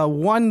and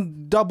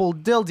one double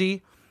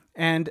dildy.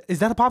 And is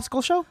that a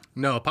popsicle show?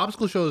 No, a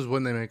popsicle show is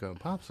when they make a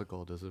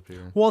popsicle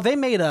disappear. Well, they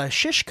made a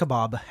shish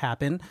kebab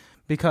happen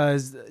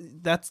because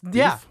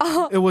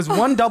it was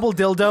one double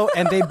dildo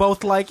and they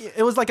both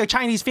it was like a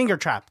Chinese finger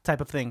trap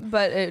type of thing.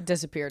 But it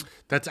disappeared.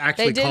 That's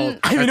actually They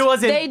called. didn't- It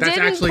wasn't. They That's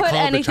didn't actually put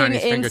called the anything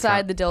Chinese finger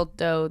inside trap. the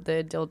dildo.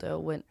 The dildo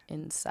went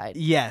inside.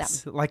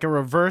 Yes, like a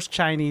reverse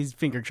Chinese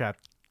finger trap.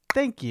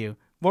 Thank you.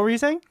 What were you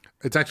saying?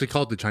 It's actually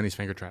called the Chinese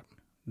finger trap.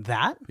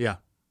 That? Yeah,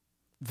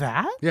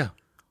 That? yeah.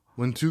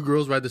 When 2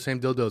 girls ride the same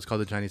dildo, it's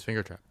called the Chinese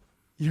finger trap.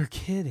 You're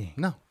kidding.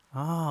 No.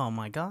 Oh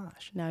my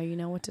gosh. Now you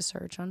know what to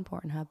search on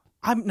Pornhub.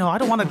 I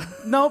don't want to.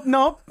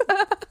 Nope.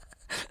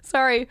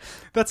 Sorry.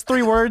 That's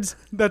 3 words.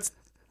 That's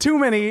too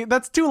many.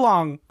 That's too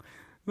long.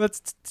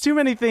 That's too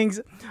many things.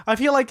 I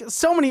feel like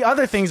so many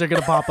other things are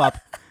going to pop up.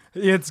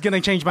 It's going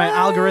to change my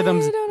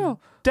algorithms. I don't know.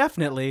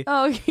 Definitely.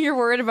 Oh, you're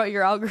worried about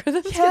your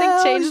algorithms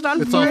getting changed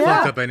on It's all Pornhub?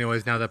 fucked up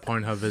anyways now that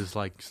Pornhub is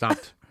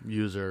stopped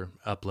user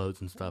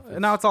uploads and stuff.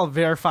 Now it's all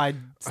verified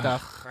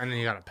stuff. And then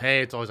you gotta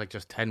pay. It's always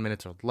just 10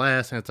 minutes or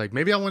less. And it's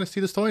maybe I want to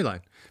see the storyline.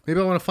 Maybe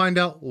I want to find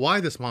out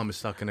why this mom is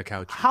stuck in a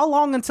couch. How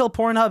long until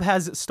Pornhub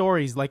has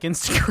stories like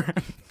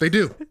Instagram? They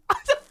do. Get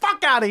the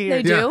fuck out of here.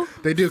 They do?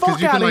 They do because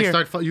Fuck you can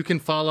outta here. you can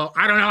follow.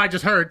 I don't know. I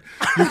just heard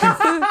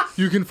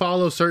you can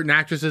follow certain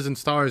actresses and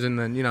stars, and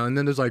then and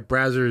then there's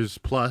Brazzers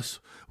Plus,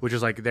 which is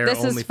their This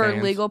OnlyFans. is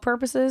for legal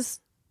purposes.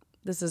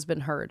 This has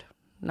been heard,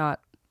 not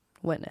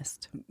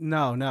witnessed.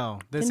 No.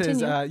 This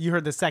Continue. is you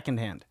heard the second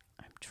hand.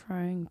 I'm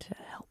trying to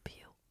help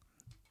you.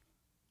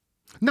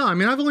 No, I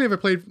mean I've only ever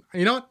played.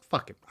 You know what?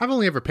 Fuck it. I've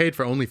only ever paid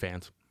for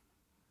OnlyFans.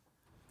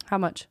 How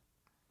much?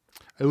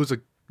 It was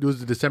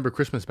the December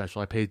Christmas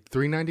special. I paid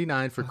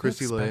 $3.99 for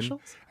Chrissy Lynn,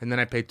 specials? and then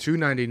I paid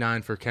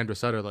 $2.99 for Kendra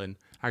Sutherland.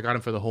 I got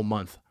them for the whole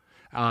month,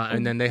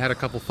 and then they had a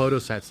couple photo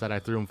sets that I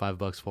threw them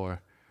 $5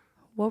 for.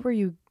 What were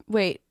you?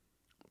 Wait.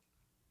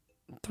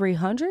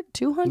 300?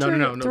 200?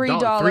 No,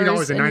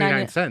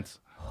 $3.99.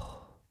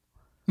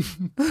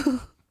 $3.99.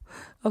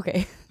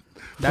 Okay.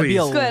 That'd be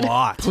a Please. Good.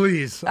 lot.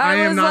 Please, I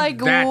am was not like,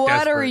 that what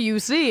desperate. are you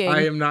seeing?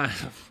 I am not.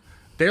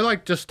 They're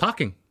just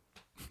talking.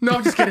 No,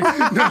 I'm just kidding.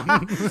 No.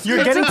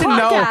 You're getting to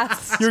know.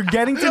 podcast. You're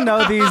getting to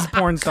know these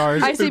porn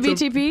stars.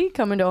 ICBTP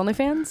coming to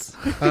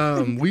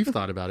OnlyFans. We've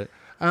thought about it.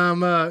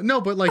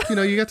 No, but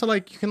you get to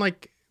you can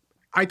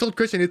I told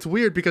Christian it's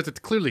weird because it's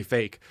clearly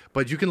fake,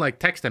 but you can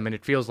text them and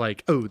it feels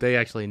oh, they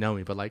actually know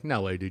me, but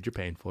no way, dude, you're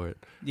paying for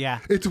it. Yeah.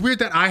 It's weird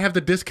that I have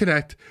the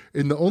disconnect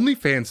in the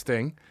OnlyFans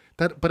thing,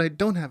 but I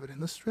don't have it in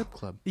the strip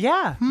club.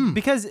 Yeah.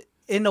 Because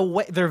in a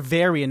way they're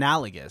very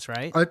analogous,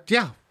 right?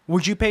 Yeah,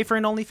 Would you pay for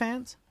an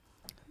OnlyFans?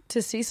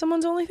 To see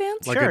someone's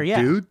OnlyFans? Sure, a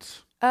yeah.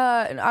 dudes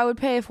I would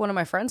pay if one of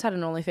my friends had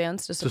an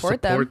OnlyFans to to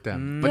support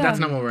them. But Yeah. that's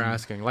not what we're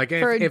asking.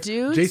 For if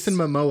dudes? Jason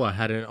Momoa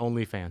had an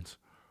OnlyFans,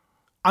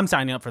 I'm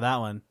signing up for that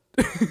one.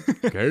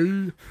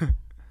 okay.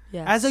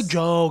 Yes. As a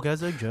joke.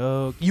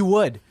 You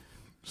would.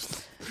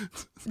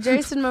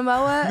 Jason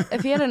Momoa,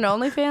 if he had an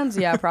OnlyFans,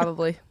 yeah,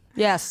 probably.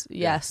 Yes.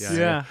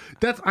 Yeah.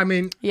 That's. I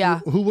mean, Yeah.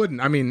 Who wouldn't?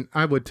 I mean,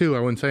 I would too. I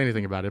wouldn't say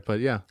anything about it, but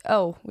yeah.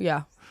 Oh,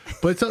 yeah.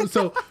 But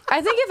so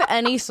I think if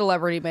any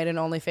celebrity made an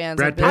OnlyFans,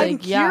 Brad I'd be Pitt? I'm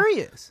like, yeah.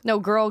 curious. No,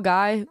 girl,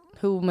 guy,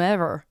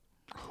 whomever.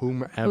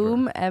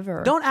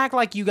 whomever. Don't act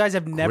like you guys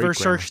have never Great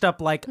grammar. searched up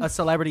a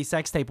celebrity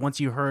sex tape once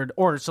you heard,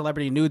 or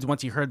celebrity nudes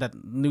once you heard that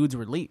nudes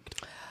were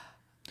leaked.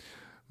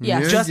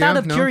 Yeah. Just out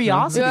of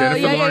curiosity. Jennifer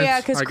Yeah,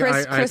 Lawrence. because I Chris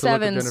had to Chris look at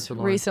Evans Jennifer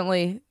Lawrence.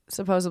 recently,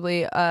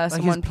 supposedly,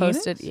 someone penis?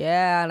 posted.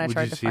 Yeah, and I Would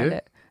tried you to see find it?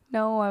 it.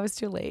 No, I was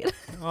too late.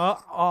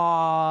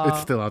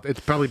 It's still out. It's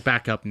probably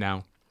back up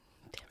now.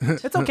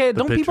 It's okay.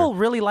 Don't picture. people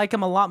really like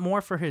him a lot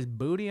more for his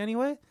booty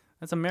anyway?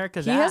 That's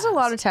America's He ass. has a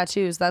lot of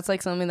tattoos. That's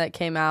something that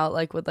came out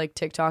with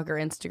TikTok or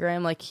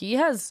Instagram. He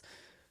has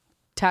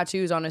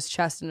tattoos on his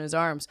chest and his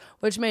arms,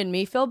 which made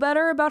me feel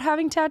better about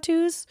having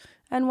tattoos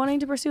and wanting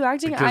to pursue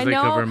acting. Because I they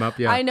know, cover 'em up,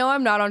 yeah. I know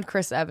I'm not on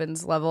Chris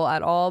Evans level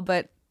at all,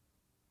 but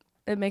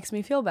it makes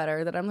me feel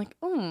better that I'm like,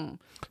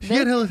 He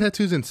had hella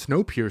tattoos in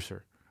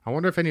Snowpiercer. I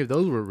wonder if any of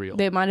those were real.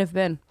 they might have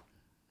been.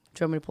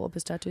 Do you want me to pull up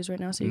his tattoos right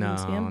now so you can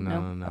see him?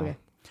 No. Okay.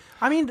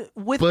 I mean,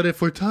 with But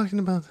if we're talking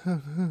about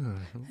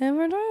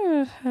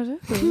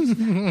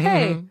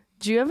Hey,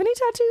 Do you have any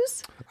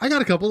tattoos? I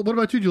got a couple. What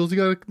about you, Jules? You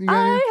got any?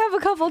 I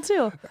have a couple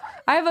too.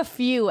 I have a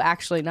few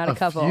actually, not a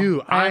couple.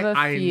 Few. I have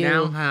a few.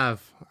 now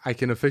have. I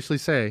can officially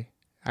say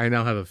I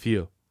now have a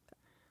few.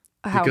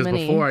 How Because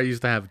many? before I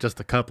used to have just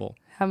a couple.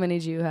 How many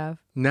do you have?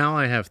 Now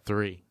I have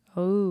 3.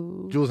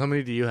 Oh, Jules, how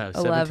many do you have?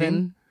 11.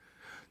 17?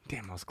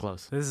 Damn, I was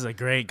close. This is a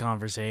great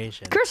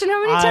conversation. Christian,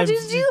 how many I've-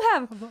 tattoos do you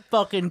have?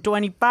 Fucking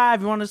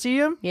 25. You want to see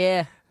him?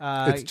 Yeah.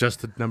 It's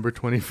just the number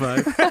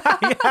 25.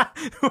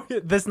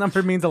 This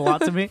number means a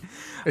lot to me.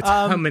 It's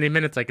how many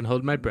minutes I can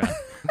hold my breath.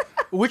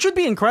 Which would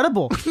be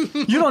incredible.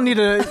 You don't need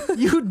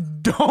You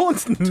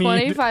don't need.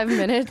 25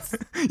 minutes.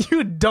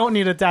 You don't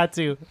need a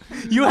tattoo.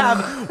 You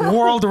have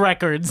world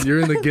records. You're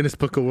in the Guinness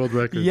Book of World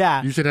Records.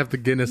 Yeah. You should have the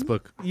Guinness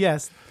Book.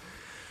 Yes.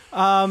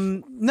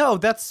 No,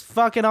 that's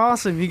fucking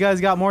awesome. You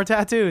guys got more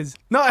tattoos.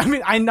 No, I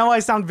mean, I know I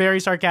sound very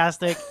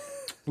sarcastic.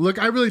 Look,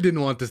 I really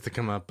didn't want this to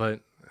come up, but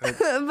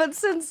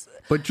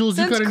but Jules,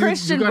 you Since got a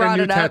Christian new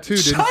brought it up. tattoo,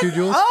 didn't you,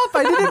 Jules? Up,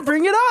 I didn't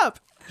bring it up.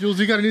 Jules,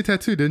 you got a new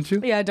tattoo, didn't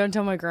you? yeah, don't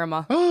tell my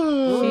grandma.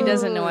 Oh, She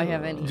doesn't know I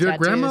have any your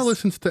tattoos. grandma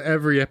listens to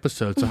every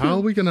episode, so how are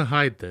we gonna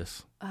hide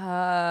this?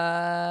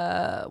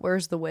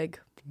 Where's the wig?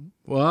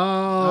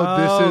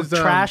 Wow, this is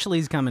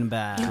Trashly's coming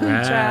back.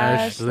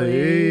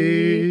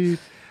 Trashly.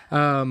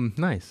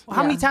 Nice.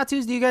 How many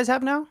tattoos do you guys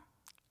have now?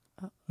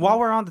 While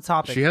we're on the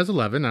topic, She has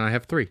 11, and I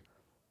have 3.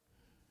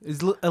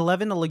 is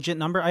 11 a legit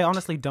number? I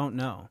honestly don't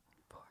know.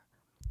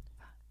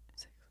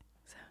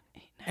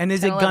 8, 9, And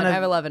is 10, it 11. gonna? I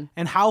have 11.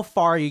 And how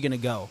far are you gonna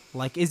go?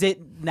 Like, is it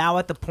now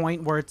at the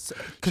point where it's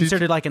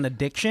considered like an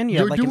addiction? You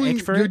have like an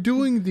itch for you're it?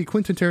 doing the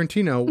Quentin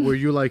Tarantino where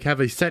you like have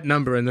a set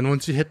number, and then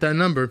once you hit that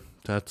number,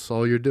 that's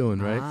all you're doing,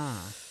 right?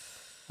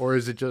 Or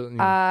is it just?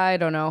 I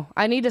don't know.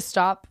 I need to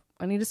stop.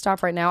 I need to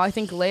stop right now. I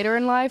think later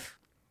in life,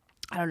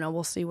 I don't know.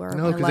 We'll see where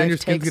no, my because life then your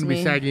skin's takes gonna be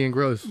me. saggy and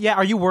gross. Yeah.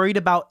 Are you worried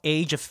about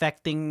age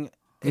affecting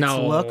its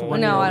No. look?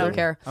 When No, you're I don't older?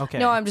 care. Okay.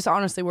 No, I'm just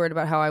honestly worried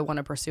about how I want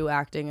to pursue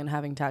acting, and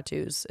having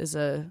tattoos is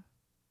a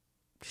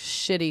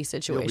shitty You'll be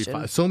situation.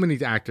 fine. So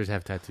many actors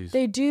have tattoos.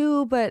 They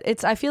do, but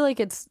I feel like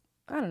it's.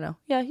 I don't know.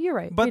 Yeah, you're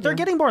right. But They they're do.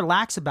 getting more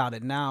lax about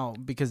it now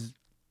because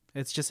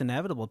it's just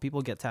inevitable.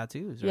 People get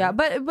tattoos. Right? Yeah,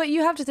 but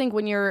you have to think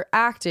when you're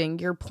acting,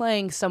 you're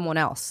playing someone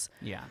else.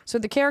 Yeah. So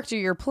the character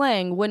you're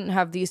playing wouldn't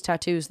have these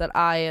tattoos that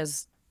I,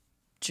 as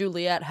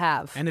Juliet,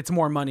 have. And it's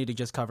more money to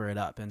just cover it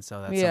up, and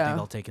so that's Yeah. something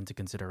they'll take into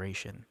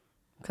consideration.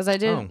 Because I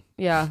did, Oh.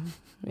 yeah.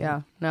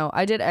 No,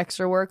 I did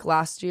extra work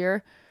last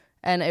year,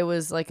 and it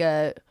was like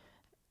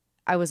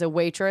I was a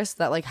waitress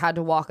that like had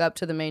to walk up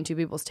to the main two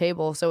people's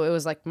table, so it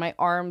was like my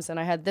arms, and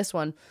I had this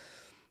one,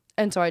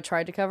 and so I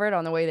tried to cover it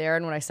on the way there,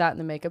 and when I sat in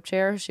the makeup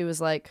chair, she was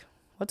like,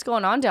 "What's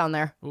going on down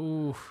there?"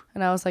 Ooh.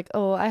 And I was like,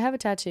 "Oh, I have a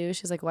tattoo."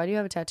 She's like, "Why do you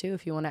have a tattoo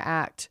if you want to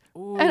act?"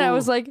 And I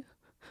was like,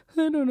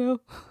 "I don't know."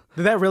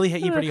 Did that really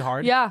hit you pretty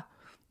hard? Yeah.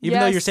 Even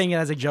though you're Yes. saying it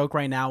as a joke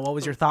right now, what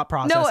was your thought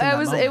process? No, in that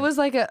it moment? was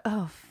like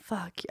oh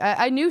fuck.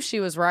 I knew she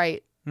was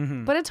right,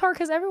 Mm-hmm. but it's hard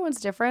because everyone's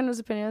different. His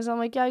opinions. I'm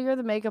like, yeah, you're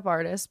the makeup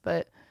artist,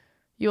 but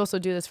you also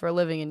do this for a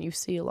living, and you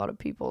see a lot of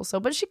people. So,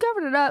 but she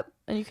covered it up,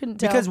 and you couldn't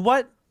tell. Because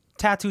what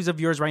tattoos of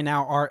yours right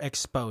now are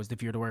exposed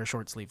if you were to wear a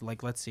short sleeve?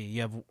 Like, let's see.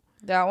 You have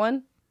that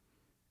one,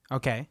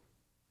 okay,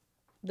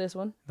 this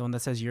one, the one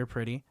that says you're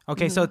pretty.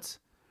 Okay, Mm-hmm. so it's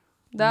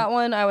that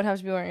one, I would have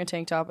to be wearing a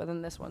tank top, and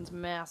then this one's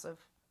massive.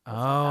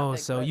 oh,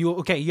 big, so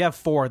but- you have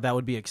 4 that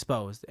would be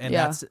exposed, and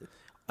Yeah. that's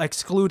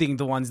excluding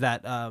the ones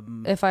that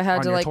If I had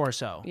on to your like,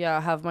 torso. yeah,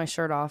 have my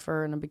shirt off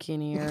or in a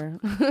bikini or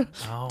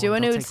Oh, do a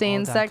they'll take nude all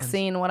scene, that sex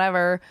scene,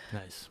 whatever.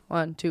 Nice.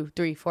 1, 2,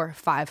 3, 4,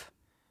 5.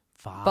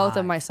 Both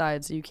of my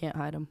sides, you can't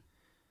hide them.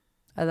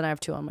 And then I have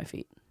 2 on my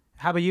feet.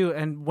 How about you?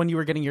 And when you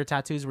were getting your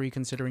tattoos, were you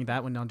considering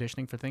that when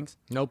auditioning for things?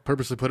 Nope.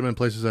 Purposely put them in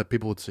places that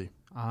people would see.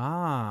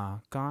 Ah,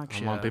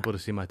 gotcha. I want people to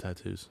see my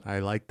tattoos. I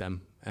like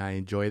them. I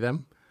enjoy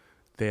them.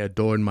 They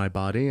adorn my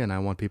body, and I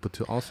want people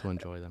to also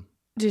enjoy them.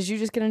 Did you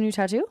just get a new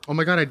tattoo? Oh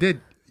my god, I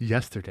did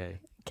yesterday.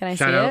 Can I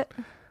Shout see out.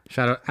 it?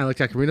 Shout out Alex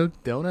Yacarino,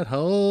 Donut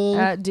Hole.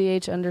 At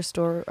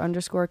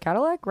DH__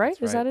 Cadillac, right?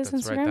 Is that his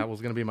That's Instagram? right. That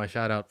was gonna be my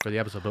shout out for the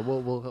episode, but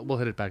we'll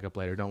hit it back up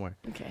later. Don't worry.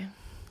 Okay.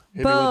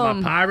 Hit me with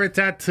Boom. my pirate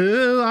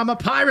tattoo. I'm a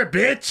pirate,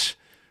 bitch.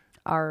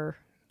 Our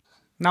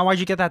Now, why'd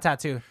you get that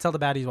tattoo? Tell the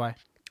baddies why.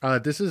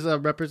 This is a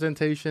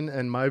representation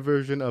and my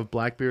version of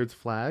Blackbeard's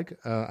flag.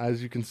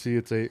 As you can see,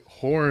 it's a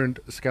horned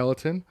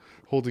skeleton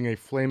holding a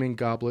flaming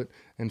goblet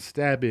and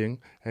stabbing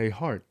a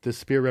heart. This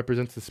spear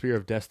represents the spear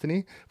of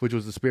destiny, which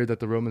was the spear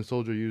that the Roman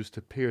soldier used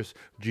to pierce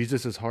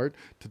Jesus' heart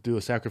to do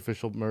a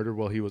sacrificial murder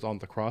while he was on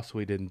the cross, so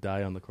he didn't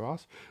die on the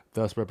cross,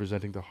 thus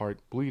representing the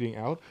heart bleeding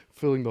out,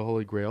 filling the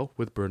Holy Grail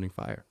with burning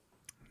fire.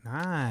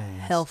 Nice.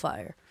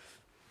 Hellfire.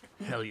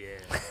 Hell yeah.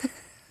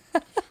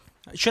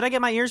 Should I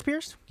get my ears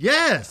pierced?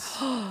 Yes!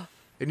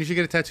 And you should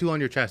get a tattoo on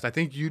your chest. I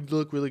think you'd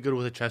look really good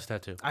with a chest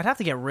tattoo. I'd have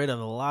to get rid of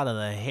a lot of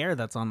the hair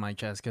that's on my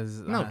chest because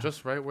No,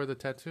 just right where the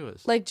tattoo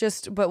is. Like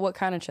but what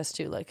kind of chest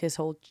too? Like his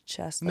whole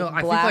chest? No, Like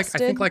I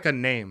blasted? think like a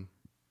name.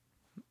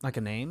 like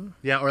a name.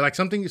 Yeah, or like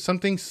something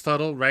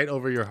subtle right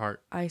over your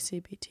heart.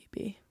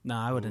 ICBTB. No,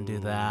 I wouldn't do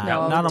that.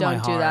 No, Not on my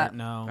don't do heart. that.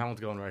 No, That one's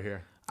going right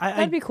here. I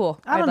That'd be cool.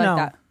 I don't I'd know.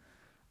 like that.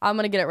 I'm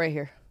gonna get it right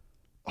here.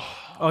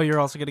 Oh, you're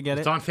also gonna get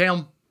It's it. on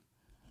film.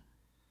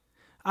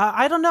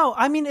 I don't know.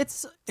 I mean,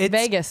 it's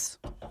Vegas.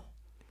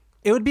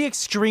 It would be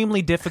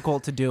extremely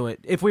difficult to do it.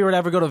 If we were to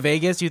ever go to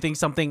Vegas, you think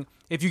something,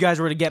 if you guys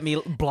were to get me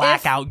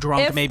blackout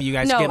drunk, if- maybe you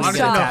guys no, get me Honestly,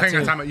 get a no, stop. hang on,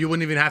 tattoo. time out. You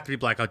wouldn't even have to be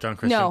blackout drunk,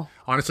 Christian. No.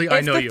 Honestly, I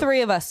It's know the you.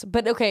 three of us.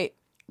 But okay,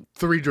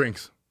 3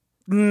 drinks.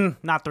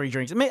 Not 3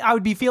 drinks. I mean, I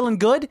would be feeling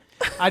good.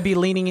 I'd be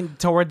leaning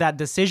toward that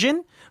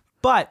decision.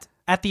 But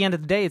at the end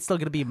of the day, it's still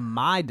going to be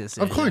my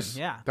decision. Of course.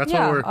 Yeah. That's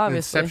Yeah, why we're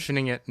obviously.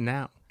 inceptioning it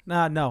now.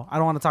 No, I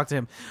don't want to talk to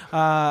him.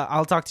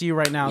 I'll talk to you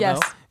right now, Yes.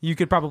 though. You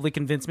could probably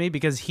convince me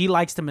because he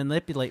likes to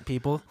manipulate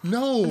people.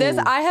 No.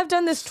 I have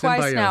done this twice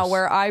now, Symbiosis.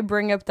 where I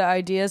bring up the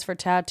ideas for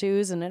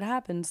tattoos, and it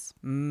happens.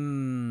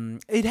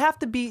 It'd have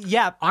to be,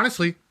 yeah.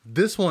 Honestly,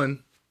 this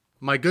one,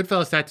 my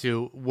Goodfellas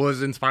tattoo,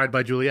 was inspired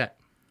by Juliet.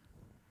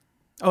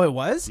 Oh, it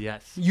was?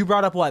 Yes. You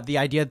brought up what? The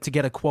idea to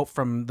get a quote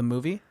from the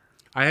movie?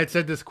 I had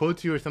said this quote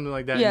to you or something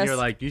like that, Yes. and you're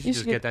like, you should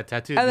just get that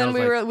tattoo. And then I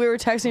was we were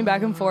texting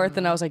back and forth,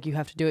 and I was like, "You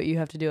have to do it. You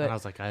have to do and it." I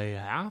was like, I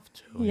have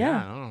to. Yeah.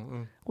 I don't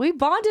know. We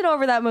bonded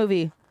over that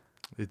movie.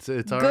 It's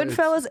our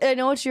Goodfellas. I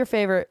know it's your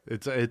favorite,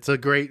 It's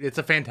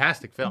a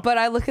fantastic film. but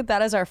I look at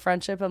that as our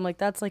friendship. I'm like,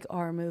 that's like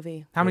our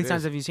movie. How many It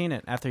times is. have you seen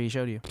it after he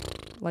showed you?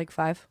 Like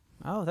 5.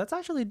 Oh, that's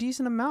actually a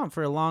decent amount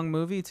for a long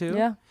movie too.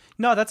 Yeah.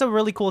 No, that's a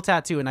really cool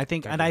tattoo, and I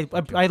think, I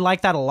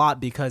like that a lot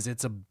because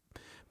it's a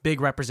big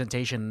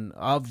representation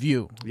of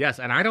you. Yes,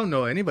 and I don't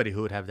know anybody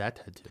who would have that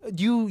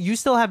tattoo. You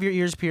still have your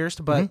ears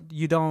pierced, but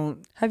you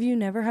don't. Have you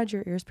never had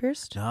your ears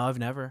pierced? No, I've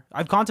never.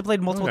 I've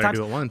contemplated multiple gotta times.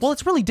 do it once. Well,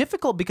 it's really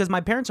difficult because my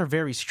parents are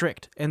very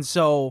strict, and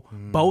so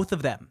both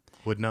of them.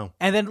 Would know.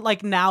 And then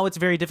like now it's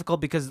very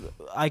difficult because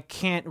I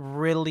can't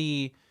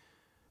really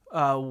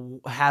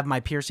have my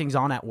piercings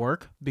on at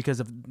work because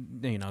of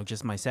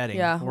just my setting.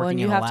 Yeah. Well, working and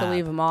you in a have to lab.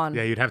 leave them on.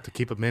 Yeah, you'd have to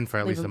keep them in for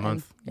at Leave least a 'em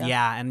month. in.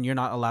 Yeah. And you're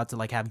not allowed to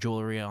like have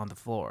jewelry on the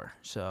floor.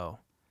 So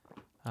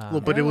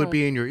Well, but it would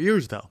be in your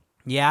ears though.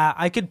 yeah,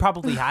 I could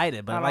probably hide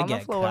it, but Not if I on the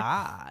get floor.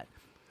 caught.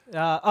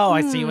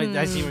 I see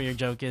what your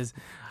joke is.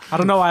 I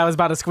don't know why I was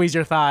about to squeeze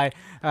your thigh.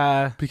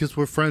 Because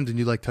we're friends and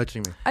you like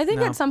touching me. I think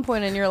No. at some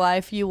point in your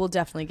life, you will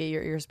definitely get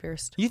your ears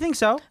pierced. You think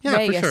so? Yeah,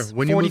 Vegas. for sure.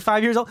 When you move,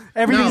 45 years old,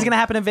 everything's No. gonna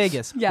happen in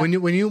Vegas. Yeah. when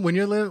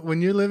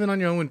you're living on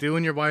your own with you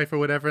and your wife or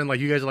whatever, and like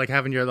you guys are like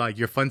having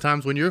your fun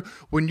times. When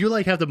you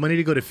like have the money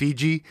to go to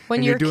Fiji, when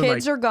and your you're doing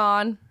kids like are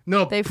gone.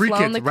 no they've pre-kids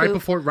flown the right coop.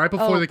 before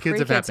Oh, the kids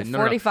have pre-kids happened. at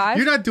No, 45?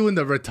 You're not doing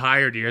the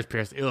retired ears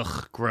pierced.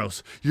 Ugh,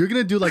 gross. You're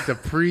gonna do like the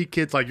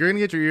pre-kids. Like you're gonna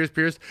get your ears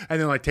pierced and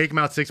then like take them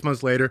out 6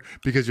 months later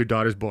because your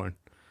daughter's born.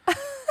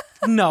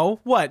 No,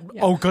 what?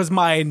 Oh, because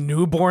my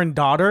newborn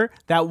daughter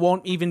that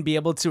won't even be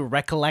able to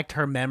recollect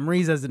her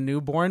memories as a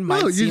newborn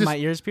might you see just- my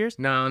ears pierced.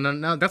 No,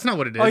 that's not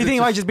what it is. Oh, you It's think it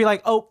just- might just be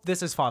like, oh,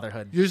 this is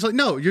fatherhood? You're just like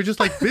no, you're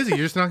just like busy.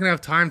 You're just not gonna have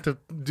time to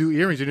do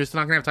earrings. You're just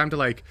not gonna have time to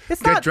like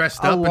It's get not dressed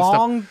a up and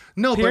long stuff.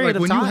 No, but period like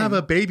of when you have time.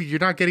 a baby, you're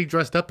not getting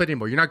dressed up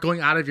anymore. You're not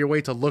going out of your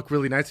way to look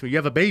really nice to me. You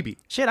have a baby.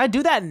 Shit, I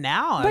do that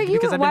now. But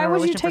because I've been why in a would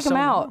you relationship take for them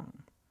so out? long.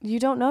 You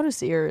don't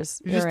notice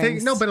ears. You just take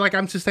earrings. no, but like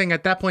I'm just saying,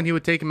 at that point he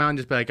would take him out and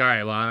just be like, all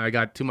right, well, I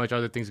got too much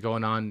other things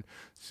going on.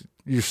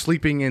 You're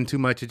sleeping in too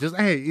much. It's just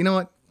hey, you know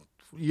what?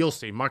 You'll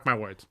see. Mark my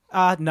words.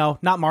 No,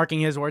 not marking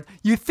his words.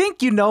 You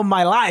think you know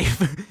my life,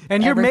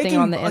 and you're Everything making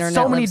on the internet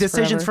so many lives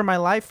decisions forever. for my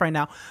life right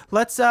now.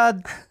 Let's talk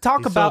He's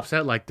so about.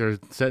 upset, like they're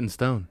set in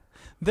stone.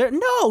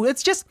 No,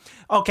 it's just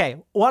okay.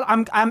 Well,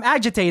 I'm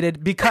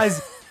agitated because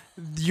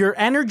your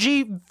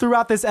energy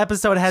throughout this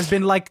episode has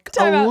been like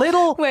Time a out.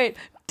 little. Wait,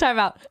 time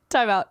out.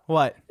 Time out.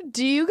 What?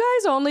 Do you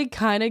guys only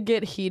kind of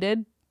get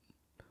heated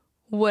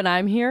when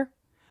I'm here?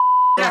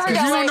 Yes,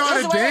 because you don't know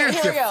how to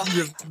dance. Here we go.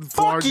 you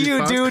Fuck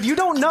you, dude. You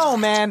don't know,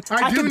 man.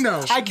 I do can-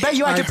 know. I bet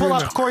you I I can pull do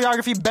up know.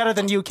 choreography better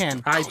than you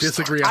can. I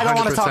disagree. 100%. I don't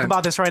want to talk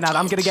about this right now.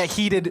 I'm gonna get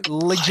heated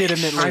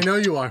legitimately. I know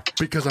you are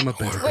because I'm a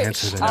better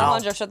dancer than you.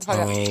 Alejandro, shut the fuck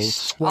up. Why?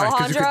 Because you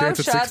Alejandro, could dance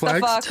at shut Six the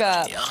Flags. fuck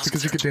up.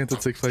 Because you could dance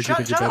at Six Flags. Shut-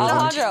 you think you're shut better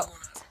up. than me. Alejandro,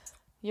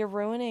 you're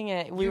ruining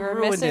it. We You were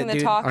ruined missing it, the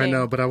dude. talking. I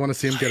know, but I want to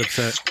see him get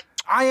upset.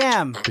 I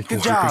am. Because Good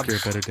you job. think you're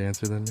a better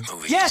dancer than me.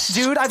 Yes,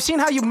 dude. I've seen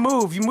how you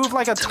move. You move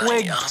like a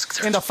twig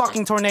in the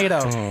fucking tornado.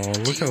 Oh,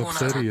 look how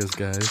upset he is,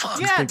 guys.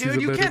 Yeah,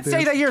 dude. You can't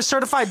say that you're a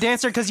certified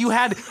dancer because you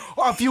had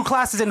a few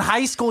classes in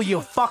high school, you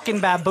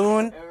fucking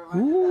baboon.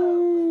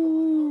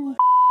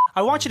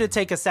 I want you to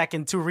take a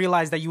second to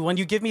realize that when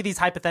you give me these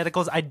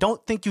hypotheticals, I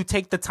don't think you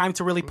take the time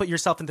to really put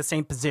yourself in the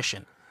same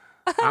position.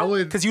 I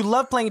would. Because you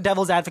love playing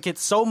devil's advocate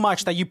so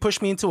much that you push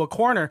me into a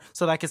corner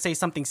so that I could say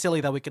something silly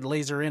that we could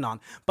laser in on.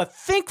 But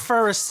think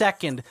for a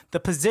second the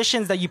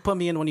positions that you put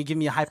me in when you give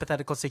me a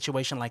hypothetical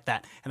situation like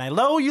that. And I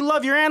know you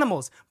love your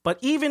animals, but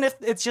even if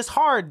it's just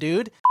hard,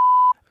 dude,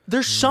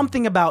 there's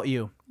something about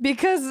you.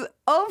 Because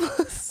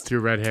almost Your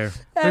red hair.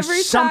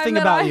 every something time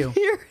that about I'm you.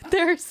 here,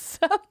 there's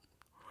some.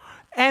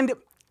 And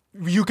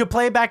you could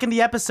play it back in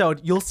the episode.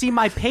 You'll see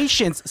my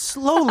patience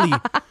slowly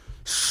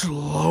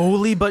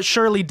but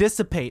surely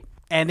dissipate.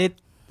 And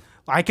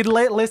I could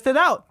list it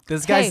out.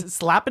 This guy's Hey.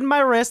 slapping my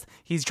wrist.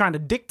 He's trying to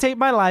dictate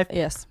my life.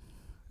 Yes.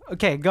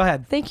 Okay, go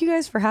ahead. Thank you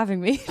guys for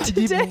having me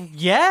today.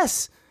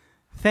 Yes.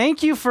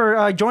 Thank you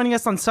for joining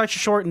us on such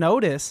short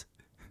notice.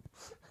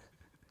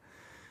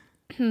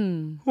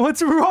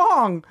 What's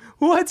wrong?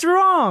 What's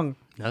wrong?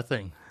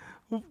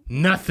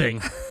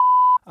 Nothing.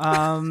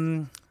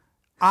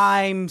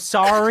 I'm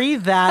sorry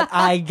that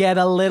I get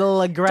a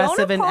little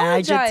aggressive and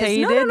apologize.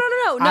 agitated.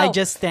 No. I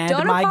just stand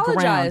Don't my ground.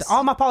 apologize. Oh,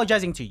 I'm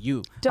apologizing to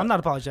you. I'm not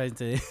apologizing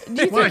to you.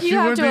 Do you Why? think you You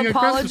have weren't to being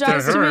aggressive to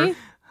apologize to her. me?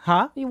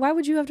 Huh? Why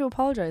would you have to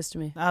apologize to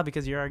me?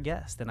 Because you're our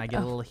guest, and I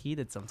get a little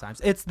heated sometimes.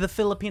 It's the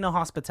Filipino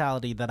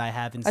hospitality that I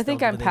have I instilled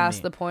think I'm within past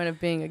me. the point of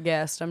being a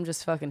guest. I'm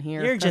just fucking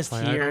here. You're just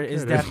fine, I here don't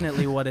is get it.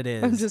 definitely what it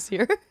is. I'm just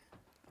here.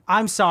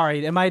 I'm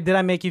sorry. Did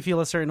I make you feel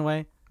a certain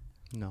way?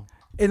 No.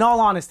 In all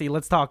honesty,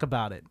 let's talk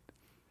about it.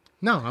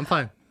 No, I'm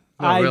fine.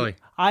 No, really.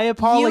 I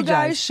apologize. You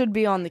guys should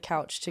be on the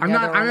couch together.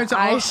 not- I'm and not-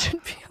 I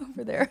should be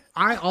over there.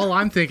 All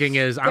I'm thinking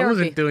is I Therapy.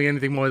 wasn't doing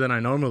anything more than I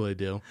normally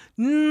do.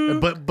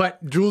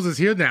 But Jules is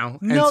here now,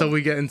 No.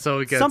 and so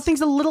it gets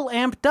Something's a little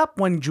amped up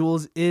when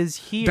Jules is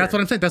here. That's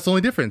what I'm saying. That's the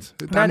only difference.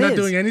 I'm That not is.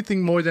 doing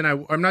anything more than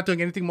I'm not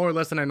doing anything more or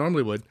less than I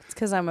normally would, It's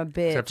because I'm a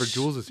bitch. except for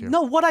Jules is here.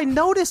 No, what I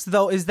noticed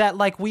though is that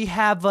like we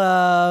have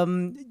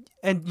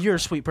and you're a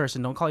sweet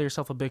person. Don't call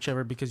yourself a bitch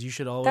ever because you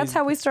should always. That's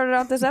how we started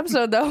out this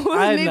episode, though.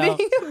 I Me know.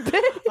 being a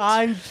bitch.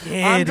 I'm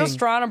kidding. I'm just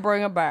trying to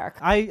bring it back.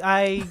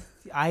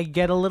 I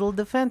get a little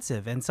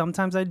defensive, and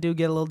sometimes I do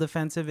get a little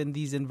defensive in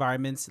these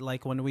environments,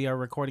 like when we are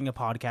recording a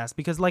podcast,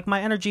 because like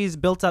my energy is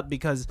built up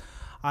because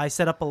I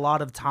set up a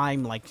lot of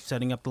time, like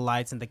setting up the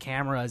lights and the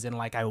cameras, and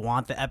like I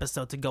want the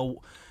episode to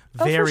go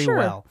very sure.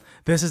 well.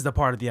 This is the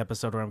part of the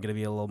episode where I'm going to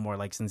be a little more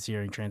like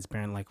sincere and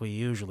transparent, like we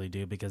usually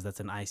do, because that's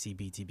an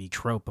ICBTB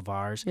trope of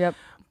ours. Yep.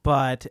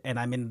 But and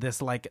I'm in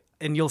this like,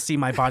 and you'll see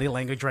my body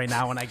language right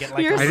now when I get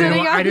like. You're a-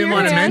 sitting I on didn't your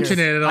want to hands.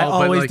 mention it at I all.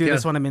 but always like, do yeah.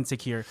 this when I'm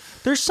insecure.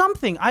 There's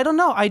something, I don't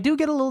know. I do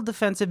get a little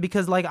defensive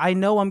because like I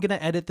know I'm gonna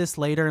edit this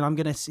later and I'm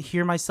gonna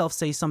hear myself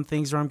say some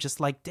things where I'm just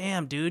like,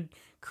 damn, dude,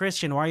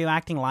 Christian, why are you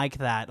acting like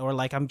that? Or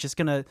like I'm just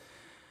gonna.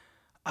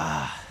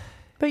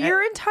 But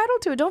you're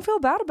entitled to it. Don't feel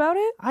bad about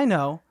it. I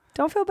know.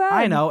 Don't feel bad.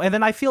 I know, and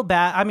then I feel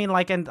bad. I mean,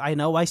 like, and I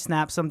know I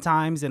snap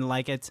sometimes, and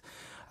like it's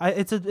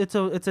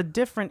a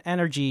different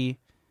energy.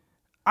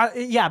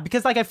 Yeah,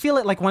 because like I feel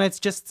it like when it's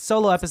just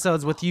solo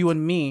episodes with you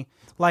and me,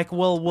 like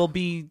we'll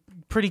be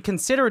pretty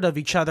considerate of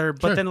each other.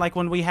 But Sure. then like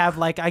when we have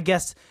like I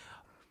guess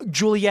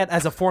Juliet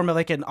as a form of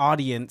like an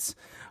audience,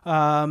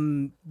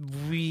 I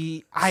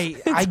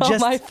all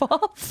just my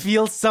fault.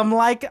 feel some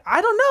like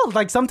I don't know,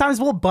 like sometimes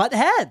we'll butt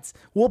heads.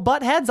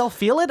 I'll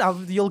feel it.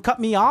 You'll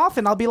cut me off,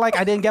 and I'll be like,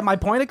 I didn't get my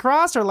point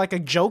across, or like a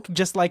joke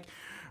just like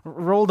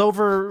rolled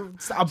over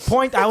a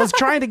point I was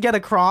trying to get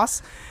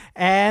across,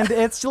 and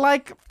it's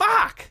like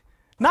fuck.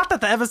 Not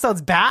that the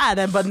episode's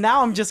bad, but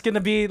now I'm just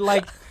gonna be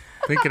like,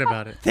 Thinking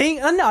about it.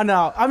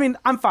 no. I mean,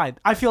 I'm fine.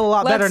 I feel a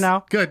lot better Let's-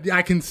 now. Good.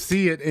 I can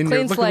see it in your.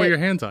 Clean Look at where slate. your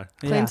hands are.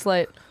 Clean Yeah.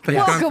 slate. They've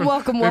gone Welcome, from-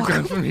 welcome, They've gone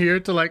welcome. from here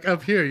to like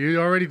up here.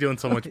 You're already doing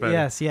so much better.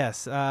 Yes.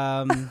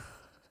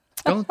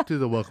 Don't do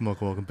the welcome,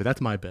 but that's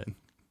my bed.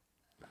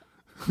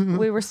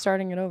 We were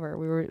starting it over.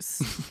 We were.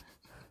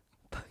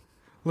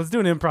 Let's do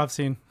an improv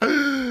scene.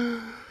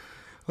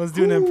 Let's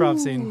do an improv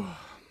scene.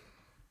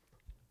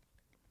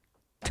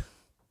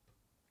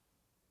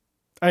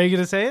 Are you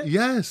gonna say it?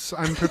 Yes,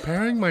 I'm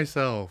preparing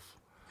myself.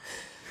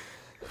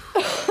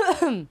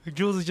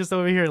 Jules is just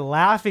over here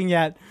laughing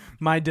at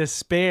my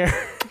despair.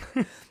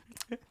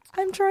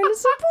 I'm trying to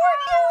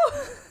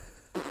support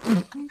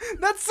you.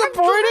 That's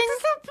supporting.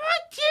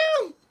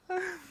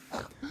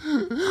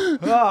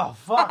 Oh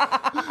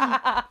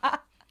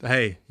fuck!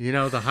 Hey, you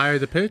know, the higher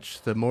the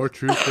pitch, the more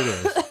truth it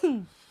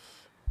is.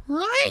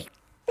 Right.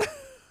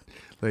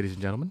 Ladies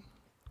and gentlemen,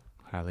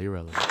 highly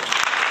irrelevant.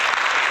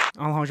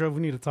 Alejandro,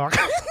 we need to talk.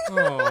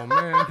 Oh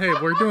man, hey,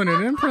 we're doing an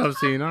improv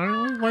scene,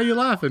 aren't we? Why are you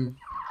laughing?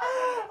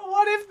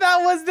 What if that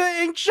was the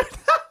intro?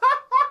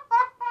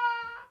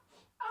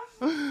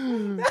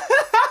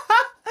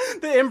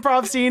 The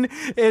improv scene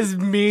is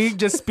me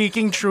just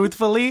speaking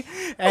truthfully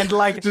and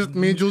like Just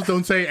me and Jules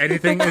don't say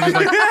anything. And just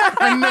like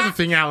another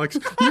thing, Alex.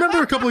 You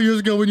remember a couple of years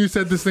ago when you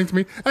said this thing to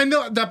me? I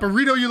know that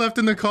burrito you left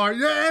in the car.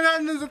 Yeah,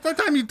 and that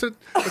time you took.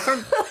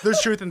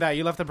 there's truth in that.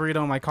 You left the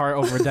burrito in my car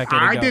over a decade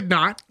ago. I did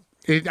not.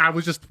 I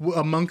was just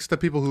amongst the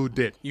people who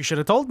did. You should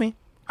have told me.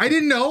 I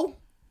didn't know.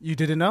 You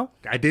didn't know?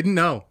 I didn't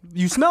know.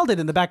 You smelled it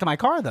in the back of my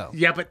car though.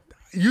 Yeah, but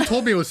you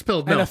told me it was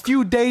spilled And a milk.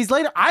 few days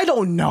later, I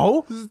don't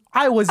know.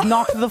 I was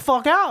knocked the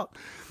fuck out.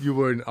 You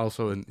weren't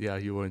also in. Yeah,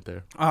 you weren't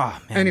there. Oh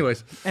man.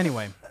 Anyways,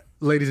 Anyway.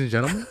 ladies and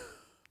gentlemen.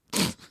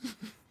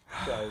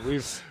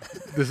 This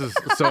is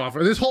so off.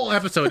 This whole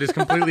episode is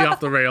completely off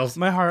the rails.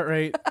 My heart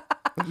rate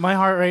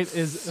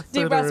is Deep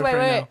through the breaths. roof Wait,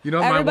 right wait. now. You know,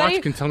 my Everybody-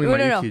 watch can tell me no, my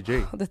no, no.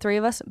 EKG. The three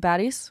of us,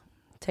 baddies,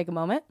 take a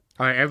moment.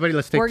 All right, everybody,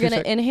 let's take We're 2 gonna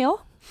seconds.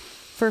 inhale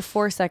for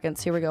 4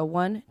 seconds. Here we go.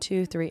 1,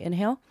 2, 3.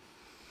 Inhale.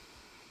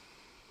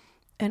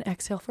 And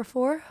exhale for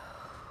 4.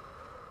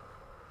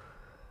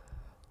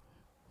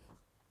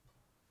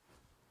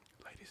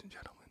 Ladies and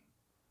gentlemen,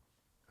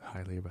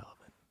 highly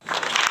irrelevant.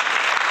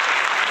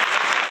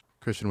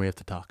 Christian, we have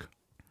to talk.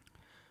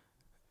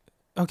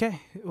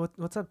 Okay.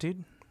 What's up,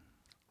 dude?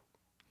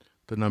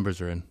 The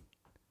numbers are in.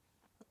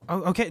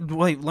 Oh, okay.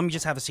 Wait, let me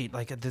just have a seat.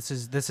 Like this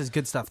is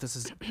good stuff. This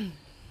is.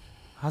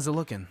 How's it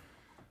looking?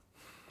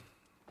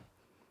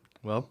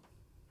 Well,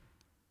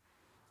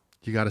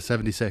 you got a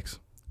 76.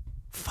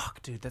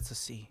 Fuck, dude, that's a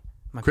C.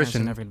 My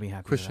Christian, parents are never gonna be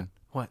happy. Christian.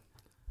 With that.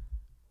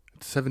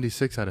 It's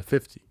 76 out of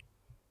 50.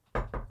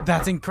 What?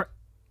 That's incredible.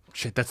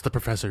 Shit, that's the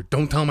professor.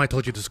 Don't tell him I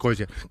told you the scores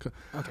yet.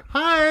 Okay.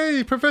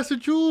 Hi, Professor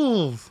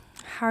Jules.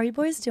 How are you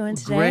boys doing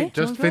today?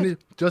 Great.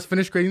 Just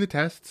finished grading the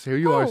tests. Here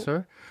you are,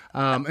 sir.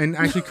 And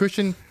actually,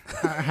 Christian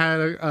had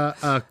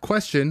a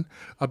question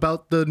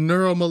about the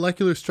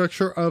neuromolecular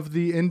structure of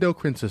the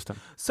endocrine system.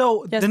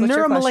 So Yes, the what's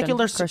your neuromolecular question,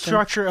 Christian?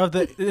 structure of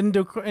the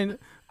endocrine.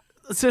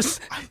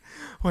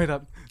 Wait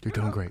up. You're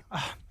doing great.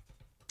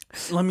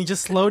 Let me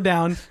just slow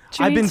down.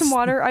 Do you need some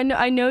water? I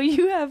know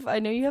you have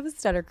a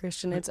stutter,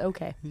 Christian. It's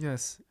okay.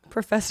 Yes.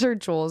 Professor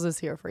Jules is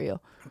here for you.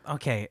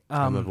 Okay.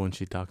 I love when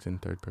she talks in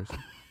third person.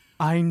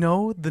 I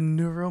know the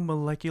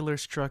neuromolecular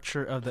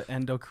structure of the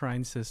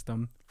endocrine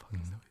system.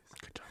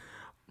 Good job.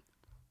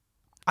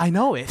 I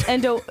know it.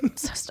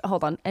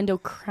 Hold on.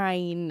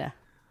 Endocrine.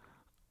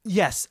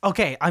 Yes.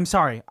 Okay. I'm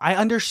sorry. I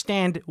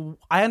understand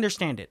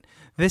it.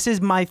 This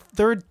is my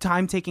third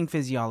time taking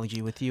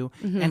physiology with you,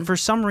 and for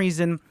some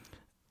reason,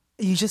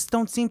 you just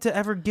don't seem to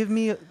ever give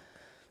me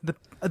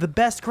the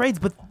best grades.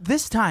 But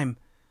this time,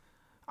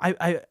 I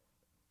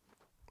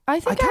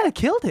think kind of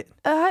killed it.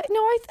 I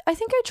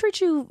think I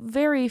treat you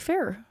very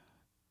fair.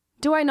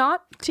 Do I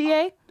not,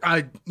 TA?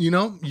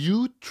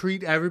 You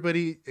treat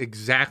everybody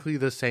exactly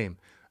the same.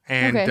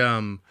 And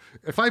Okay.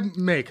 If I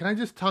may, can I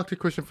just talk to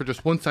Christian for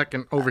just 1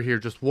 second over here?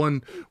 Just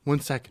one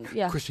second.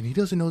 Yeah. Christian, he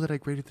doesn't know that I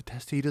graded the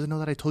test. He doesn't know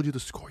that I told you the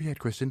score yet,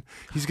 Christian.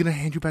 He's going to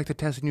hand you back the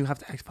test and you have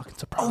to act fucking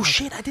surprised. Oh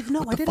shit! I didn't know.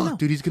 What I the didn't fuck, know.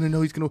 dude? He's going to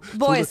know. He's going to...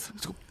 Boys.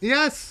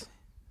 Yes.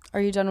 Are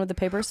you done with the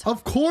papers?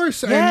 Of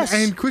course. Yes.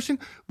 And Christian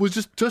was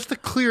just to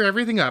clear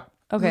everything up.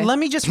 Okay. Let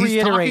me just He's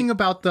reiterate. talking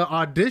about the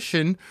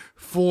audition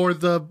for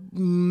the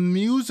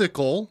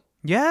musical.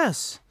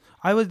 Yes,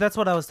 that's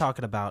what I was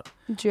talking about.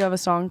 Do you have a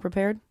song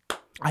prepared?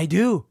 I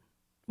do.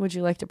 Would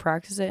you like to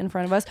practice it in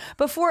front of us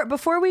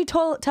before we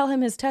tell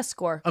him his test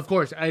score? Of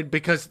course,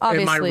 because it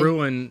Obviously. might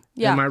ruin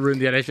the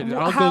audition.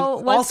 What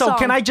Also, song?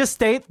 can I just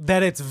state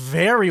that it's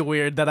very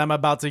weird that I'm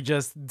about to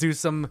just do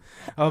some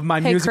of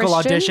my musical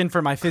Christian? audition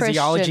for my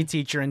physiology Christian,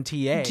 teacher and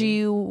TA. Do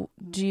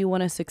you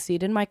want to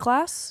succeed in my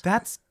class?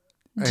 That's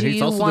And Do he's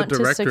you also the want to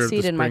director of the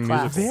succeed in my spring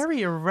class? musical.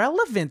 very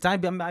irrelevant. I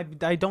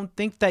don't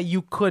think that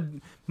you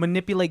could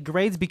manipulate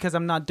grades because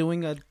I'm not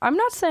doing a. I'm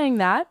not saying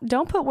that.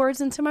 Don't put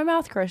words into my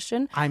mouth,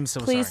 Christian. I'm so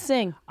Please sorry.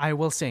 sing. I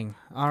will sing.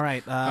 All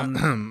right. In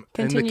the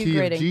Continue key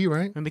grading. of G,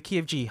 right? In the key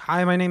of G.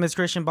 Hi, my name is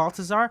Christian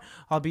Baltazar.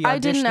 I'll be. I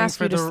didn't auditioning ask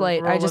for you to the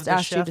slate. I role just of the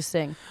asked you chef. to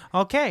sing.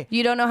 Okay.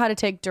 You don't know how to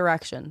take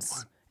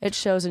directions. It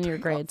shows in your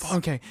grades.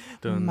 Okay.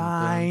 Dun,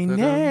 My dun, dun,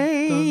 dun,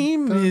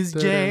 name dun, is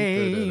dun, dun,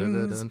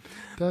 James. dun,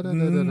 dun,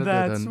 dun, dun,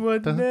 That's dun,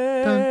 what dun,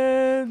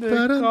 they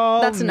dun.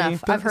 call That's me.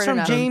 enough. I've heard It's from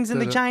enough. James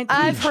and the Giant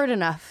I've Peach. heard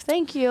enough.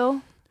 Thank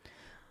you.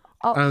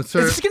 Sir, Is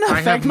this gonna I have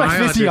affect my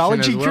audition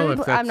physiology as well, trip?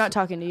 if that's- I'm not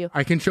talking to you.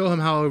 I can show him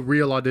how a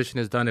real audition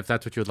is done if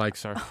that's what you'd like,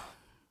 sir.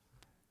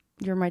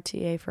 You're my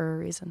TA for a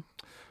reason.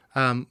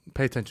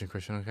 Pay attention,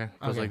 Christian, okay? It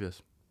goes Okay. like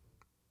this.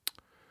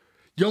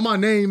 Yo, my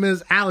name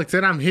is Alex,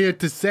 and I'm here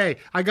to say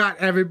I got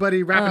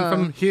everybody rapping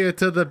from here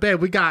to the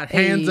bed. We got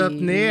hands up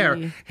in the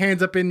air,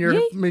 hands up in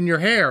your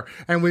hair,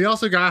 and we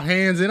also got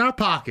hands in our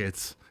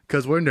pockets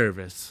because we're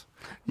nervous.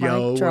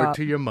 Yo, Mic drop. word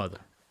to your mother.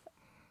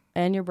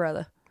 And your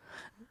brother.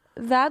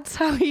 That's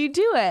how you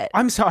do it.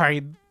 I'm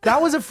sorry.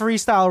 That was a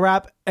freestyle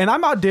rap, and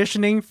I'm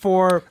auditioning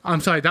for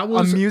I'm sorry, that a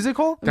was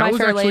musical? that My was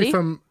Fair actually Lady?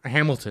 from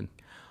Hamilton.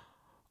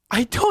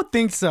 I don't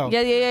think so.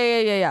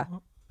 Yeah.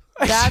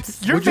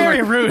 That's You're Would you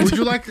very like, rude.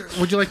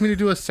 Would you like me to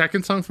do a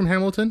second song from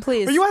Hamilton?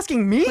 please. Are you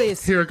asking me?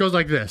 Please. Here it goes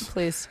like this.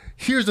 Please.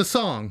 Here's a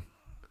song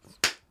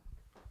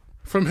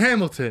from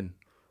Hamilton,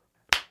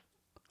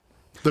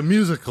 the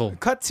musical.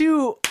 Cut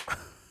to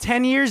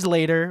 10 years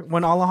later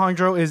when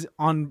Alejandro is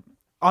on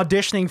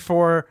auditioning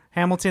for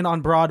Hamilton on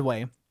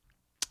Broadway.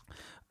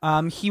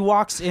 He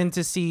walks in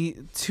to see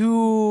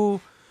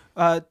two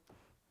of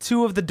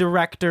the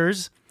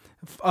directors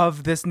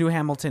of this new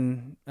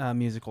Hamilton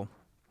musical.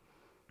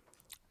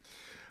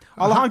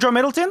 Alejandro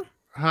Middleton?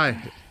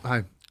 Hi. All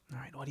right,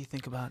 what do you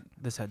think about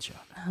this headshot?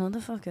 Who the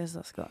fuck is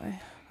this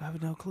guy? I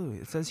have no clue.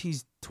 It says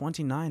he's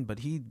 29, but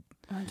he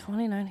I'm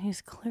 29.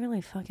 He's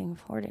clearly fucking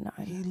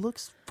 49.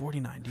 looks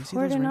 49. Do you see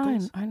those 49.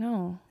 wrinkles? I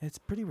know. It's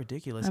pretty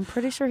ridiculous. I'm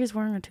pretty sure he's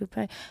wearing a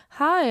toupee.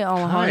 Hi, Hi.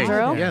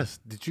 Alejandro. Yes.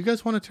 Did you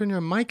guys want to turn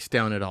your mics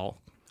down at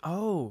all?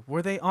 Oh,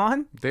 were they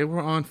on? They were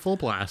on full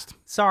blast.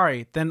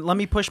 Sorry, then let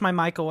me push my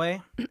mic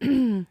away.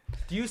 Do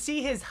you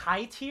see his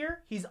height here?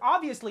 He's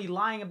obviously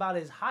lying about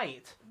his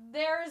height.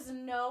 There's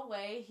no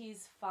way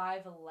he's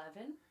 5'11".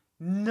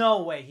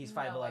 No way he's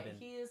No 5'11". way.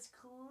 He is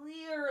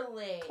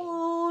clearly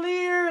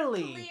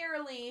Clearly.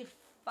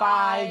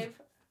 5'3".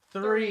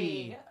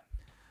 5'3".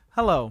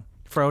 Hello,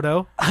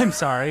 Frodo. I'm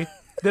sorry.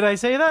 Did I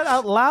say that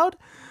out loud?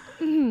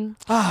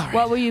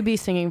 What will you be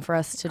singing for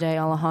us today,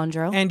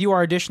 Alejandro? And you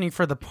are auditioning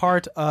for the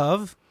part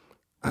of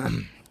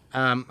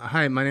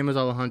Hi, my name is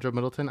Alejandro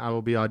Middleton. I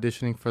will be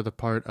auditioning for the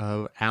part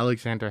of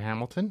Alexander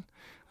Hamilton,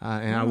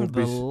 and I will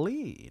The be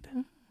lead.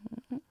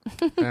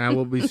 and I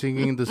will be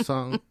singing the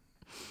song.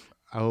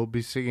 I will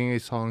be singing a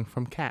song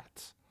from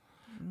Cats.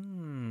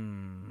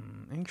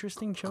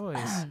 Interesting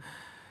choice.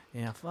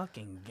 Yeah,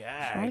 fucking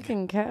gag.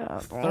 Fucking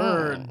cat.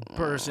 Third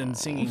person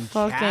singing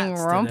Fucking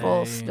Cats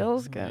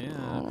Rumpelstiltskin.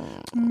 today.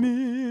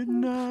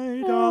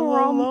 Midnight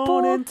all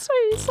alone in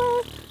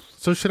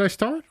So should I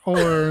start,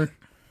 or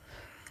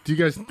do you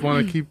guys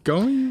want to keep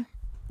going?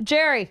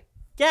 Jerry,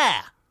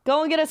 Yeah.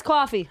 go and get us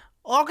coffee.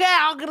 Okay,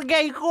 I'm gonna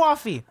get you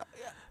coffee.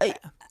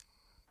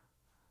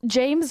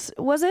 James,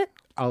 was it?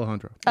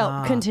 Alejandro.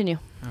 Oh, continue.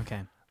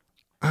 Okay.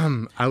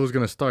 I was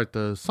gonna start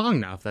the song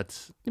now. If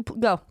that's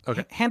Go.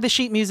 okay. Hand the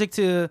sheet music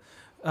to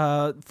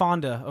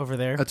Fonda over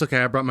there. That's okay.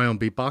 I brought my own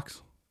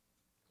beatbox.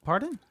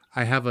 Pardon?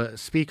 I have a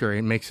speaker.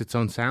 It makes its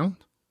own sound.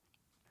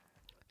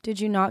 Did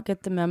you not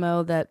get the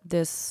memo that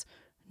this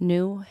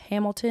new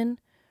Hamilton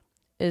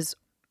is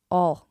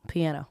all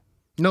piano?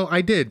 No, I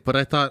did, but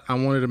I thought I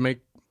wanted to make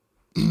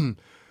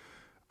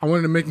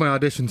my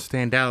audition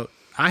stand out.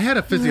 I had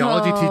a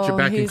physiology teacher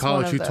back in he's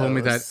college one who of told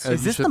me that. those.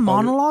 Is this the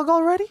monologue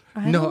already?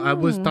 No, I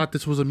thought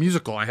this was a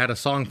musical. I had a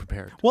song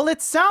prepared. Well, it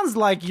sounds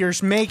like you're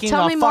making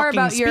Tell a me more fucking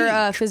about your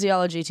speech.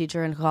 physiology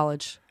teacher in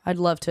college. I'd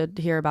love to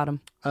hear about him.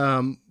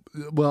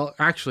 Well,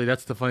 actually,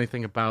 that's the funny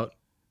thing about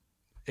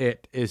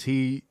it is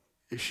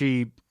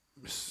she,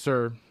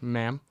 sir,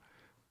 ma'am,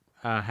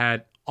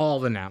 had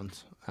all the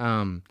nouns.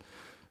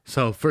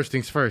 So first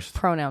things first,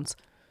 Pronouns.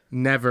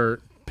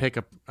 never pick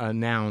a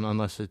noun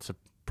unless it's a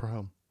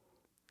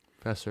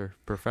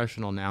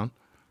professional noun,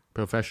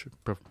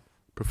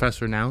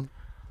 professor noun.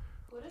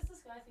 What does this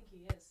guy think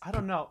he is? I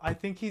don't know. I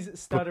think he's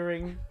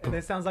stuttering, and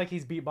it sounds like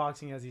he's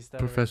beatboxing as he's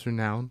stuttering. Professor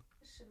noun.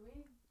 Should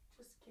we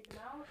just kick him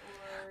out?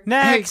 Or...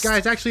 Next, Hey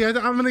guys, actually,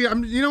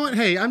 you know what?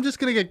 Hey, I'm just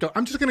gonna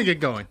get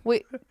going.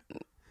 Wait.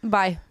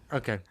 Bye.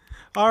 Okay.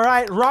 All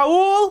right,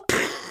 Raul.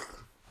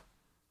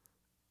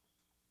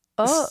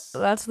 Oh,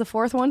 that's the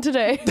fourth one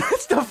today.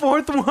 That's the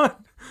fourth one.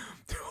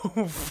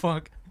 Oh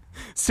fuck.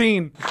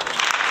 Scene.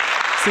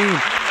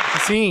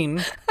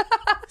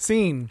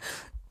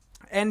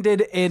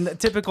 Ended in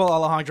typical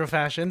Alejandro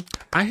fashion.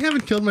 I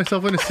haven't killed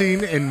myself in a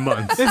scene in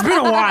months. It's been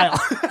a while.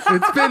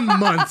 It's been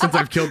months since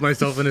I've killed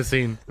myself in a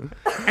scene.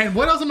 And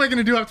what else am I going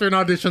to do after an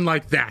audition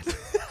like that?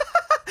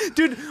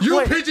 Dude, You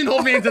wait,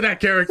 pigeonholed me into that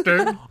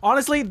character.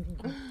 honestly,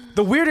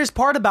 the weirdest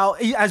part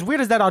about, as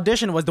weird as that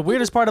audition was, the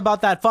weirdest part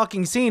about that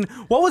fucking scene,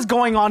 what was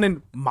going on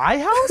in my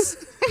house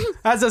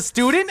as a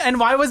student? And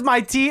why was my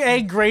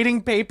TA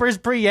grading papers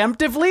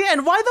preemptively?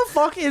 And why the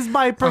fuck is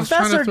my I was trying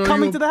professor throw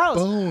coming you to a the house?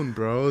 Bone,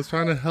 bro. I was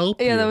trying to help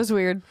you. Yeah, that was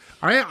weird.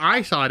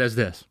 I saw it as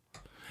this.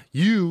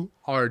 You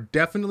are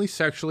definitely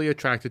sexually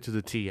attracted to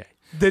the TA.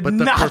 Did But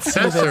the not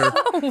say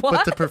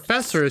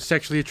professor is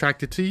sexually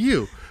attracted to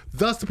you.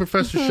 Thus, the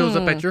professor shows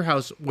up at your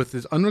house with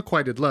his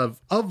unrequited love,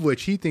 of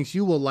which he thinks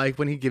you will like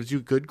when he gives you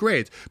good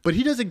grades. But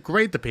he doesn't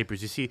grade the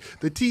papers. You see,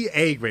 the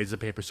TA grades the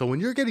paper. So when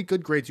you're getting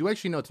good grades, you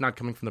actually know it's not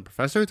coming from the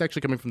professor. It's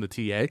actually coming from the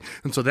TA.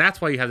 And so that's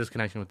why you have this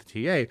connection with the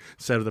TA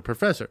instead of the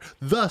professor.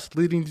 Thus,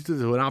 leading you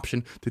to an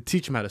option to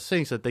teach them how to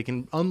sing so that they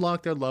can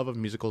unlock their love of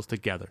musicals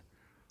together.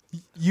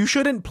 You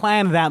shouldn't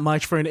plan that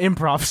much for an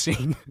improv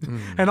scene.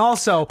 And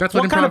also, That's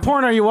what what kind of improv-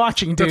 porn are you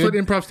watching, dude? That's what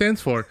improv stands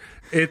for.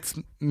 It's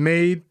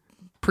made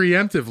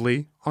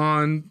preemptively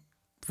on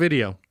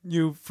video.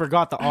 You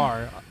forgot the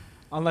R.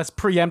 Unless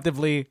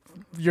preemptively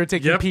you're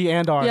taking Yep. P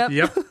and R. Yep.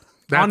 Yep.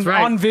 That's on,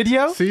 right. on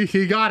video? See,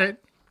 he got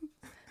it.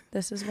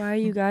 This is why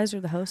you guys are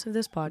the host of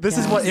this podcast. This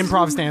is what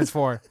improv stands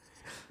for.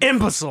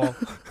 Imbecile.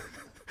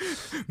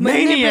 Maniac.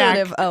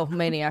 Manipulative. Oh,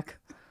 maniac.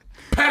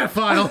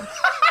 Pedophile.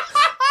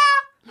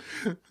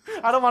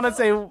 I don't want to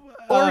say.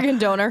 Organ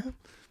donor.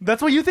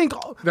 That's what you think.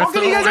 That's How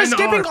come you guys are and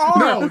skipping R. R?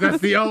 No, that's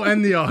the O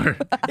and the R.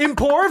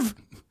 Imporv?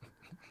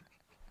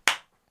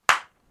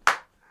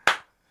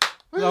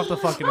 This is off the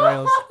fucking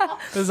rails.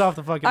 This is off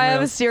the fucking I have a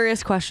rails.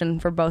 serious question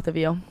for both of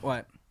you.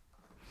 What?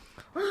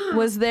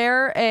 Was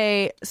there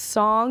a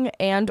song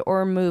and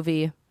or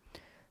movie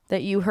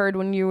that you heard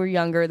when you were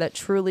younger that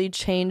truly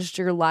changed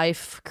your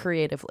life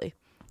creatively?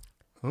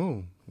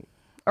 Oh.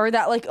 Or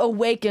that like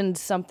awakened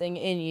something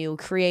in you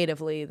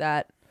creatively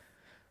that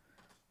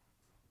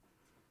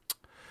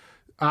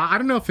I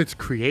don't know if it's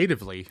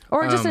creatively.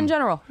 or just in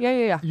general.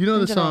 Yeah. You know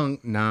In the general. song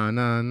na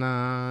na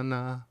na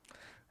na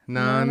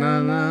na na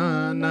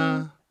na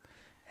na.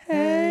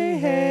 Hey,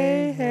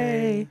 hey,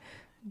 hey.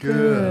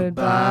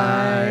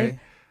 Goodbye.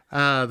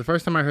 The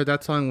first time I heard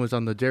that song was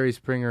on the Jerry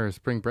Springer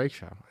Spring Break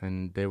show,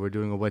 and they were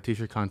doing a wet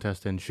t-shirt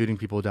contest and shooting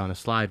people down a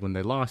slide when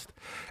they lost.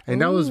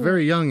 And that was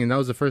very young, and that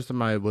was the first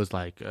time I was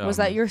like... Was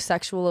that your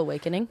sexual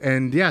awakening?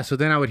 And yeah, so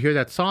then I would hear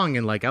that song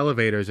in like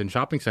elevators and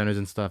shopping centers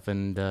and stuff,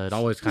 and it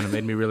always kind of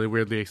made me really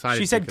weirdly excited.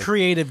 She said because-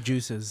 creative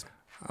juices.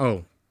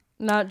 Oh.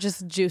 Not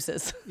just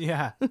juices.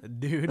 Yeah,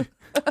 dude.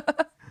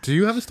 Do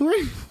you have a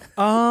story?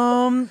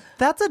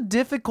 That's a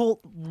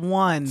difficult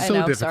one. I So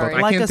know, difficult. sorry. I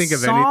like can't a think of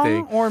song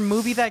anything. or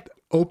movie that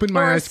opened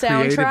my Or a eyes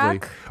creatively.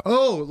 soundtrack.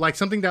 Oh, like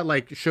something that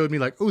like showed me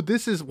like, oh,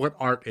 this is what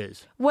art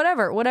is.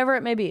 Whatever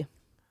it may be.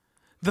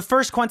 The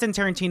first Quentin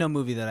Tarantino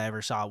movie that I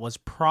ever saw was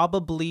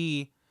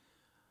probably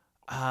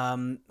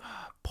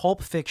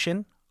Pulp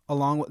Fiction.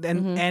 Along with,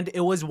 and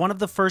it was one of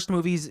the first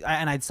movies,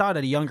 and I saw it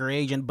at a younger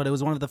age, but it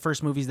was one of the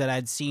first movies that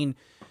I'd seen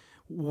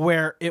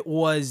where it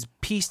was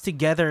pieced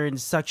together in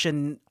such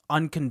an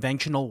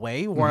unconventional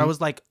way, where I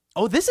was like,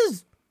 "Oh, this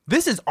is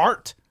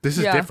art." This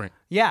is Yeah. different.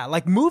 Yeah,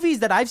 like movies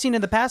that I've seen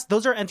in the past,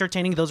 those are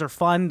entertaining, those are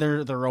fun,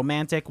 they're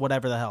romantic,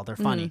 whatever the hell, they're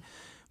funny.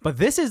 But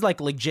this is like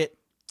legit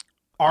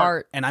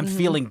art. And I'm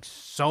feeling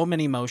so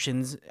many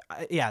emotions.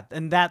 Yeah,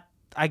 and that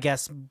I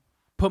guess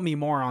put me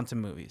more onto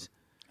movies.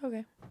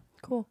 Okay.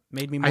 Cool.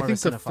 Made me more I think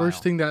of a the cinephile.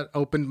 first thing that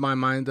opened my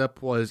mind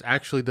up was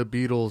actually the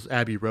Beatles'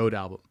 Abbey Road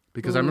album.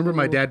 Because I remember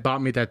my dad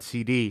bought me that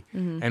CD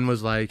and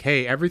was like,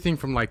 hey, everything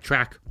from like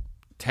track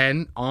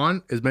 10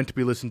 on is meant to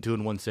be listened to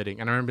in one sitting.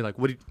 And I remember being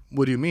like,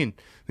 what do you mean?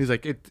 He's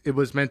like, it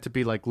was meant to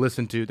be like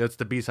listened to. That's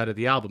the B-side of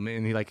the album.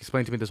 And he like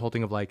explained to me this whole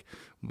thing of like,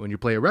 when you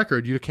play a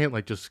record, you can't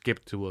like just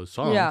skip to a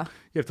song. Yeah.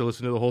 You have to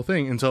listen to the whole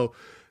thing. And so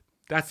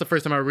that's the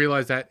first time I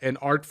realized that an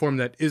art form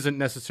that isn't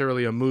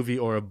necessarily a movie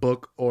or a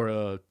book or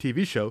a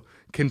TV show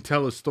can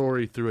tell a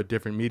story through a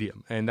different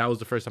medium. And that was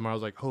the first time I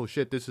was like, oh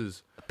shit, this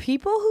is...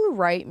 People who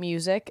write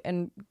music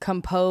and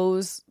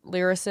compose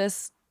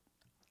lyricists,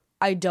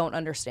 I don't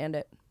understand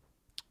it.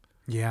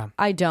 Yeah.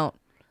 I don't.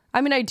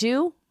 I mean, I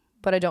do,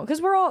 but I don't. Because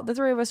the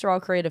three of us are all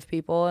creative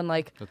people, and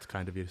like, That's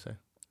kind of you to say.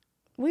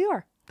 we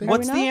are.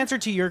 What's Are the we not? answer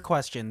to your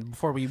question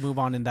before we move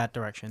on in that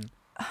direction?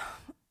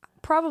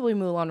 Probably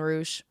Moulin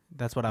Rouge.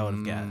 That's what I would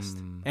have guessed.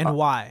 And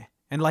why?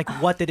 And like,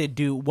 what did it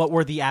do? What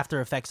were the after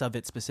effects of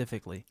it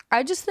specifically?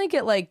 I just think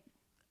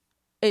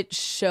it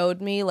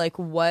showed me like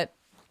what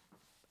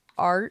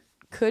art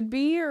could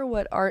be or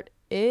what art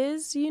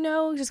is,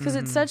 just because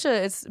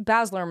it's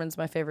Baz Luhrmann's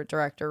my favorite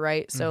director,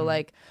 right? So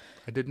like,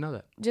 I didn't know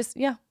that. just,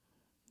 yeah.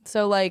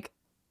 So like,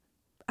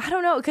 I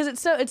don't know, because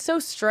it's so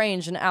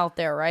strange and out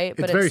there, right?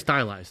 It's very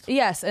stylized.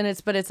 Yes, and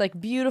it's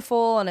like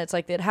beautiful, and it's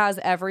like it has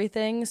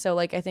everything. So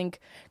like, I think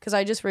because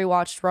I just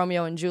rewatched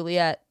Romeo and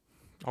Juliet,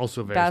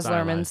 Also very Baz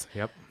stylized. Luhrmann's.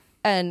 Yep.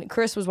 and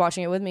Chris was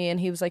watching it with me, and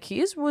he was like,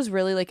 was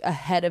really like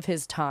ahead of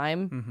his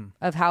time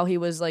of how he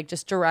was like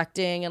just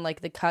directing and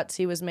like the cuts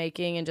he was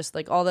making and just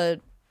like all the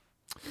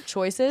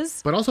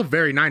choices. But also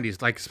very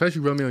 90s, like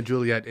especially Romeo and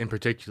Juliet in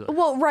particular.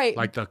 Well, right.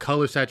 Like the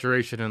color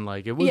saturation and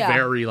like it was Yeah.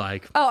 very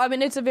like... Oh, I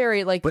mean, it's a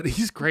very like. But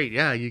he's great.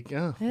 Yeah.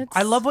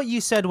 I love what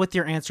you said with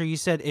your answer. You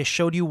said it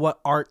showed you what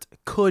art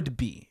could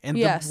be. And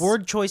Yes. the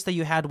word choice that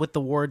you had with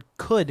the word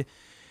could,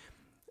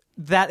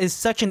 that is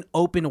such an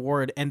open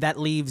word, and that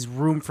leaves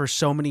room for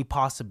so many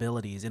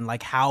possibilities and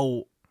like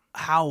how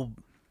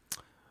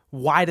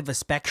wide of a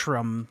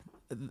spectrum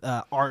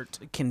art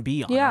can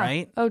be on, Yeah.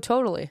 right? Oh,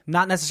 totally.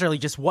 Not necessarily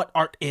just what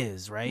art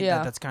is, right?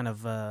 Yeah. That's kind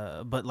of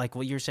but like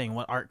what you're saying,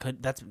 what art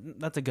could, that's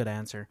a good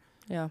answer.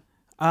 Yeah.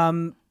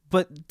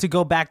 But to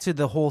go back to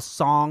the whole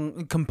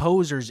song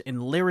composers and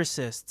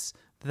lyricists,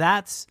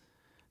 that's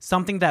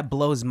something that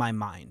blows my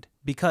mind,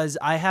 because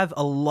I have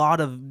a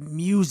lot of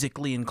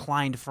musically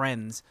inclined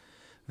friends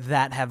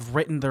that have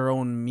written their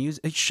own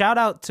music. Shout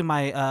out to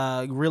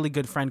my really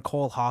good friend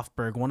Cole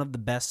Hofberg, one of the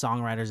best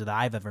songwriters that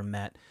I've ever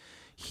met.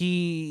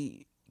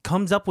 He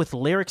comes up with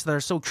lyrics that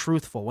are so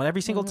truthful. When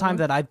every single time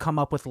that I've come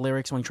up with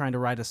lyrics when trying to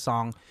write a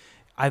song,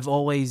 I've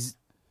always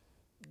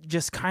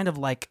just kind of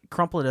like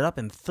crumpled it up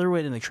and threw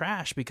it in the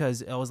trash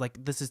because I was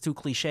like, this is too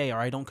cliche, or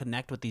I don't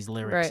connect with these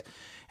lyrics. Right.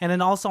 And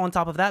then also on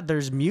top of that,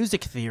 there's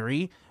music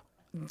theory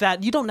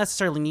that you don't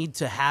necessarily need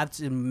to have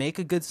to make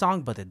a good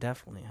song, but it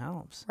definitely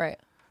helps. Right.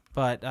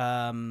 But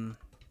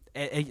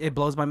it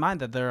blows my mind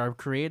that there are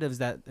creatives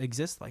that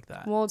exist like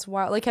that. Well, it's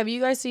wild. Like, have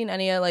you guys seen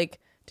any like?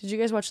 Did you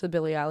guys watch the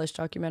Billie Eilish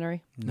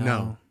documentary?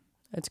 No.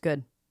 It's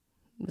good.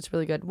 It's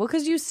really good. Well,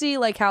 because you see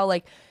like how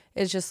like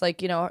it's just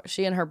like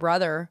she and her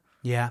brother.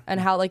 Yeah. And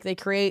how like they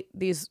create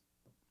these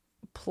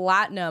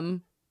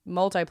platinum,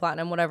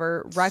 multi-platinum,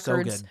 whatever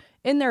records good.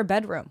 in their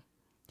bedroom.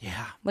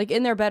 Yeah. Like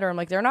in their bedroom.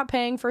 Like they're not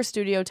paying for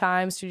studio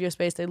time, studio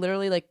space. They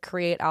literally like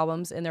create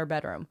albums in their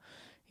bedroom.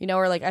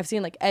 Or like I've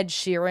seen like Ed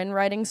Sheeran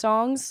writing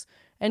songs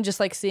and just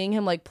like seeing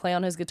him like play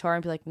on his guitar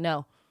and be like,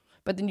 no.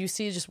 But then you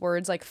see just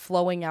words like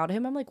flowing out of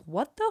him. I'm like,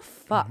 what the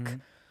fuck?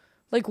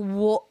 Like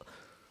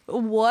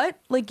what?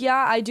 Like,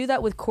 yeah, I do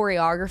that with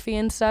choreography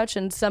and such.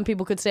 And some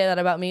people could say that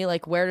about me.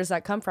 Like, where does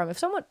that come from? If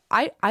someone,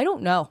 I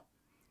don't know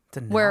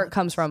where it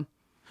comes from.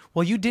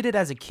 Well, you did it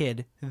as a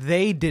kid.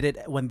 They did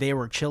it when they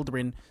were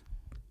children,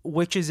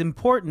 which is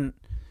important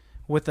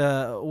with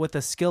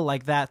a skill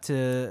like that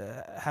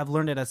to have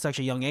learned it at such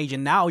a young age.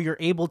 And now you're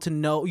able to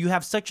know, you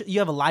have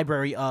a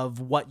library of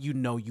what you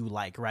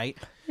like, right?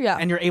 Yeah.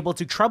 And you're able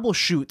to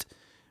troubleshoot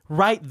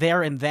right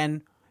there and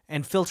then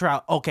and filter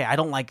out, okay, I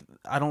don't like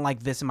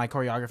this in my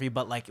choreography,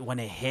 but like when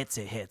it hits,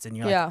 and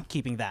you're like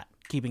keeping that,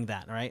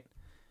 right?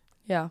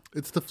 Yeah.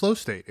 It's the flow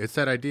state. It's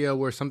that idea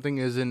where something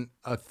isn't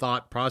a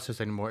thought process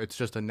anymore. It's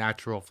just a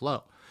natural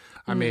flow.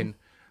 I mean,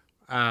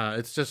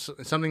 It's just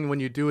something when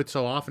you do it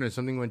so often, it's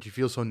something when you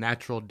feel so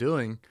natural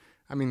doing.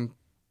 I mean,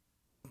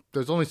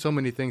 there's only so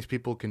many things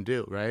people can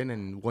do, right?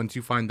 And once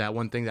you find that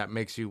one thing that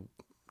makes you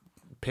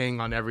ping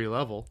on every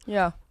level,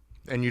 Yeah.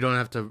 and you don't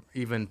have to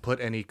even put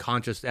any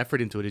conscious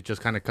effort into it, it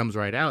just kind of comes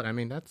right out. I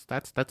mean, that's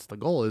the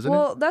goal, isn't it?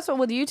 Well, that's what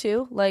with you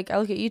two. Like, I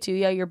look at you two.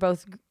 Yeah, you're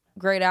both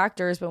great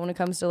actors, but when it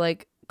comes to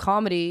like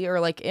comedy or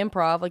like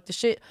improv, like the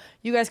shit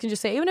you guys can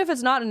just say, even if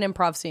it's not an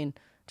improv scene,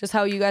 just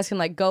how you guys can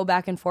like go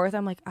back and forth.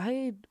 I'm like,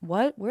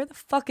 what? Where the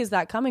fuck is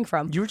that coming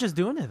from? You were just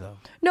doing it though.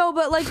 No,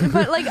 but like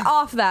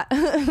off that.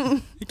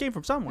 It came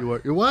from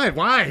somewhere. You're what?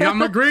 Why?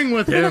 I'm agreeing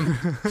with him.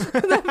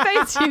 The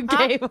face you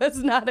gave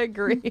was not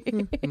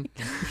agreeing.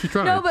 She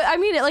tried. No, but I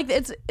mean it. Like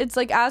it's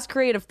like as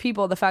creative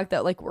people, the fact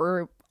that like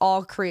we're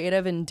all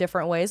creative in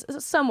different ways.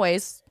 Some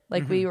ways,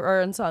 like we are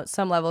in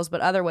some levels,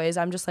 but other ways,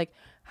 I'm just like,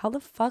 how the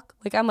fuck?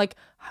 Like I'm like,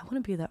 I want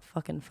to be that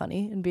fucking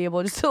funny and be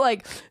able just to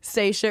like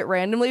say shit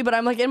randomly. But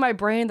I'm like in my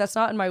brain, that's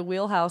not in my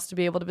wheelhouse to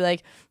be able to be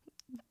like.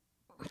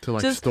 To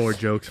like just- store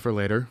jokes for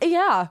later.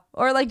 Yeah,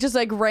 or like just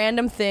like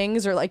random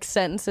things or like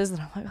sentences that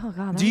I'm like, oh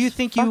god. Do you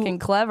think you- fucking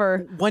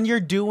clever? When you're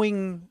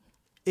doing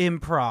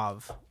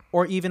improv,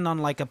 or even on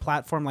like a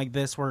platform like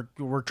this where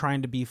we're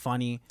trying to be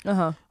funny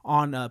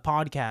on a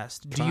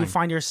podcast, do you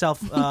find yourself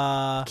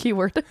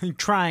Keyword.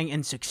 trying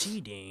and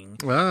succeeding?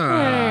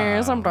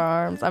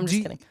 Sometimes I'm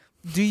just kidding.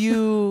 Do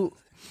you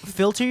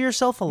filter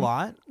yourself a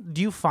lot?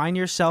 Do you find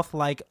yourself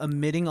like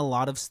omitting a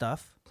lot of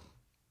stuff?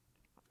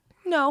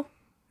 No.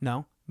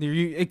 No,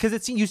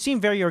 because you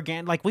seem very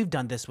organic. Like we've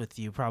done this with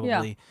you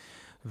probably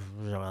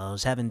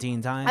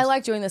 17 times. I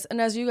like doing this, and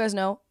as you guys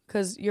know,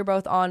 because you're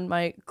both on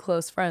my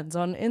close friends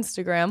on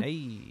Instagram,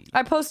 Hey.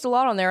 I post a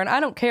lot on there, and I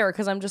don't care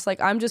because I'm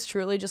just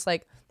truly just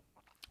like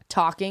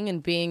talking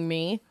and being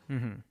me.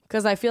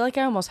 Because I feel like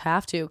I almost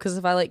have to. Because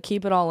if I like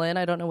keep it all in,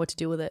 I don't know what to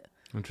do with it.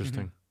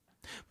 Interesting.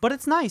 But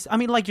it's nice. I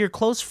mean, like your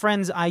close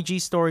friends' IG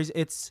stories.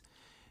 It's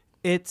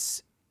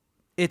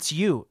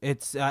you.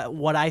 It's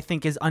what I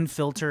think is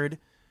unfiltered.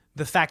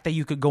 The fact that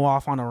you could go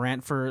off on a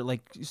rant for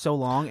like so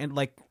long and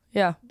like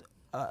Yeah.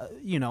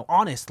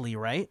 honestly,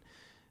 right?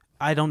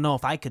 I don't know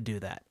if I could do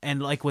that.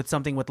 And like with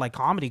something with like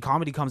comedy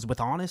comes with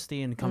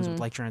honesty and comes with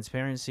like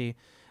transparency.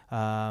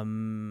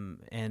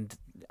 And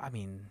I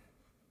mean,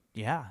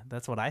 yeah,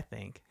 that's what I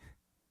think.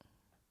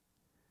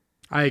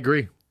 I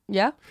agree.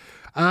 Yeah.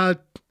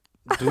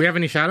 Do we have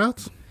any shout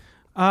outs?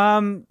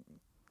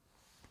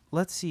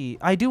 Let's see.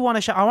 I want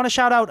to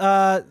shout out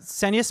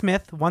Senya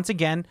Smith once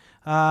again.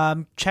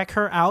 Check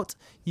her out.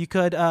 You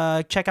could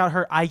check out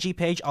her IG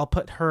page. I'll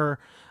put her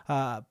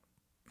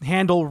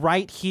handle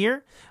right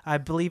here. I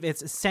believe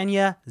it's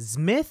Senya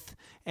Smith,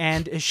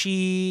 and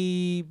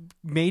she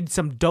made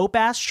some dope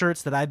ass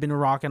shirts that I've been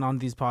rocking on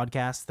these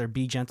podcasts. They're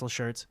Be Gentle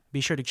shirts. Be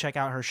sure to check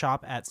out her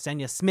shop at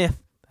Senya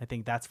Smith. I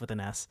think that's with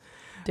an S.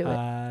 Do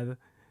it.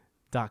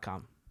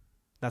 .com.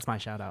 That's my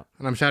shout out.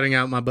 And I'm shouting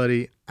out my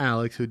buddy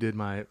Alex, who did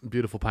my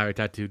beautiful pirate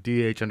tattoo,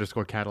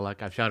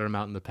 DH_Cadillac. I've shouted him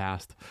out in the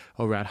past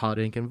over at Hot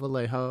Ink and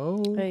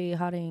Vallejo. Hey,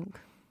 hot ink.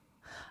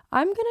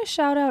 I'm going to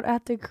shout out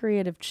at the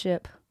Creative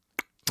Chip.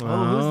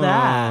 Oh, who's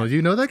that?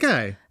 You know that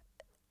guy?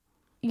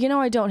 You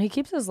know, I don't. He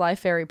keeps his life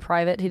very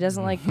private. He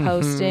doesn't like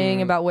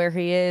posting about where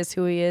he is,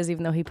 who he is,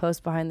 even though he posts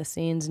behind the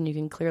scenes and you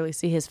can clearly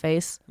see his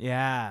face.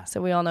 Yeah.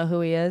 So we all know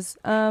who he is.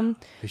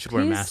 He should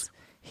wear a mask.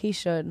 He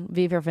should.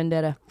 V for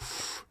Vendetta.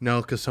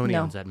 No, because Sony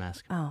No. owns that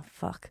mask. Oh,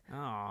 fuck.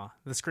 Oh,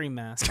 the Scream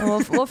mask.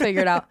 We'll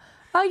figure it out.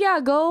 Oh, yeah.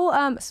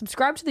 Go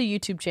subscribe to the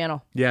YouTube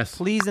channel. Yes.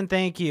 Please and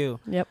thank you.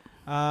 Yep.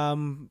 A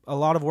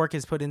lot of work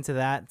is put into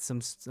that.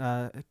 Some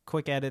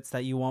quick edits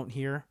that you won't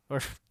hear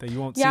or that you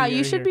won't see. Yeah, or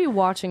you should hear. be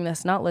watching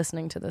this, not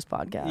listening to this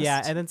podcast.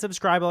 Yeah, and then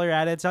subscribe while you're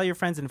at it. Tell your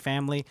friends and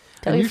family.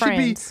 Tell And your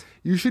friends.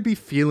 you should be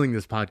feeling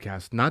this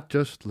podcast, not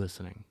just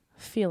listening.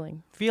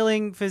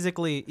 Feeling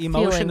physically,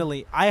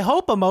 emotionally. I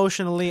hope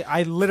emotionally.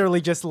 I literally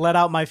just let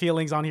out my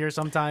feelings on here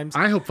sometimes.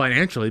 I hope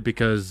financially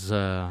because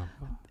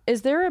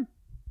Is there a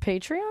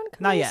Patreon coming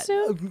Not yet.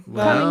 soon?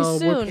 well,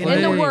 Coming we're soon. In the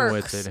playing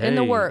works. with it. In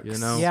the Hey, works. You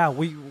know? Yeah,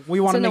 we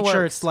want to in the make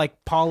sure works. it's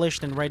like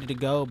polished and ready to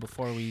go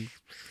before we.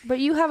 But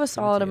you have a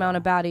solid amount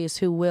of baddies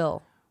who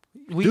will.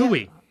 Do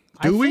we?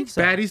 I Do we? think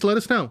so. Baddies, let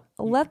us know.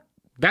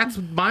 That's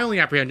my only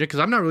apprehension because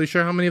I'm not really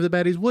sure how many of the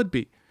baddies would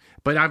be.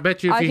 But I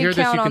bet you if I you can hear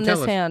this, count you on can tell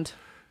this us. hand.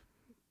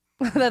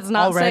 That's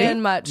not Already?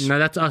 saying much. No,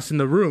 that's us in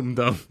the room,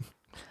 though.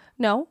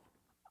 No.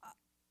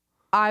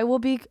 I will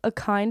be a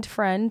kind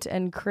friend,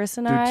 and Chris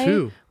and Do I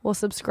too. will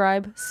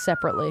subscribe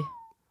separately.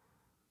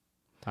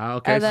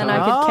 Okay, And then so I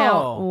could count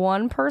Oh.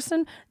 one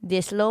person,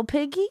 this little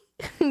piggy,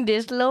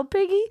 this little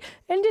piggy,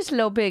 and this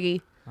little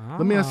piggy.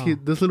 let me ask you: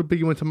 this little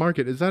piggy went to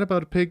market. Is that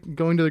about a pig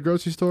going to the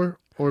grocery store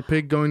or a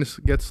pig going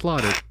to get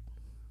slaughtered?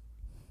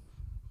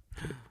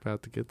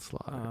 About to get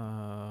slaughtered.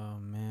 Oh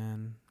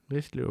man.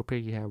 This little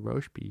piggy had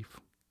roast beef.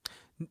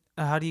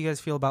 How do you guys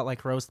feel about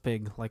like roast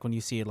pig? Like when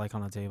you see it like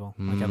on a table,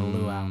 like at a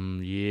luau.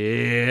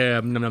 Yeah.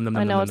 Nom, nom, nom, I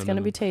nom, know nom, it's nom, going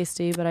to nom. be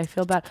tasty, but I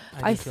feel bad.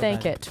 I do feel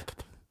thank bad.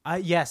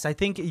 it. Yes, I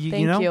think Thank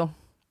you know. you.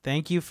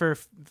 Thank you for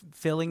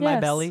filling my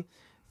Yes. belly.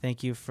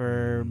 Thank you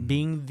for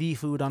being the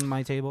food on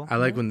my table. I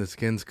like when the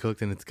skin's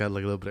cooked and it's got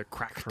like a little bit of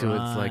crack to it.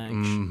 It's like,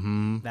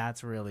 Crunch.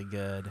 That's really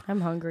good. I'm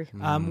hungry.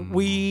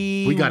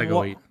 We gotta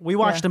go eat. We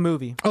watched Yeah. a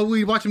movie. Oh,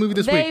 we watched a movie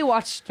this They week.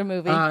 watched a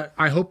movie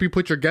I hope you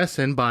put your guests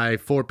in by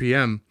 4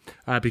 p.m.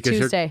 Because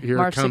Tuesday, here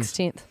March it comes.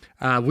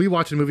 16th. We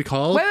watched a movie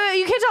called. Wait,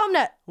 you can't tell them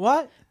that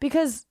What?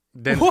 because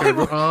Then What? This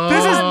is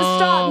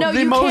stop. No, the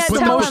you most can't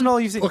tell emotional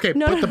them. you've seen. Okay,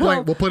 No, put the no, blank.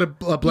 no. We'll put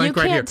a You blank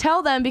right here. can't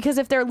tell them because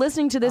if they're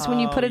listening to this when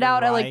you put it you're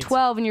out at like right.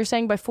 12 and you're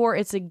saying by 4,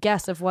 it's a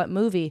guess of what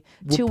movie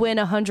to win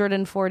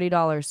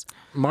 $140.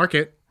 Mark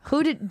it.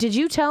 Who did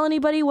you tell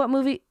anybody what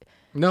movie?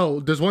 No,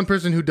 there's one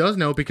person who does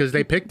know because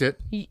they picked it.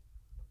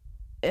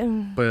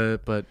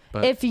 But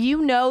If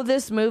you know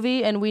this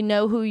movie and we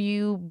know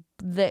who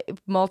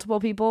multiple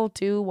people,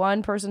 2,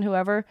 1 person,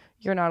 whoever,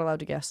 you're not allowed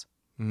to guess.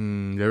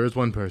 there is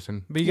one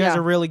person. But you guys Yeah.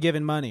 are really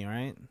giving money,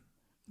 right?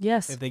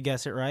 Yes. If they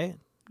guess it right.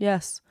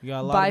 Yes. You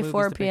got a lot By of movies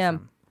 4 to pick p.m.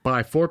 from.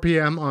 By 4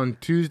 p.m. on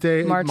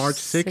Tuesday, March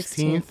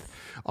 16th.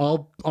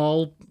 All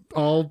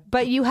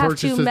But you have to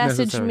purchases message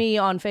necessary. me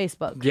on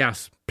Facebook.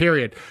 Yes,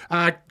 period.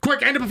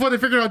 Quick, end it before they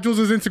figure out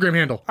Jules' Instagram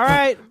handle. All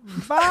right.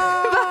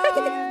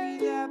 Bye.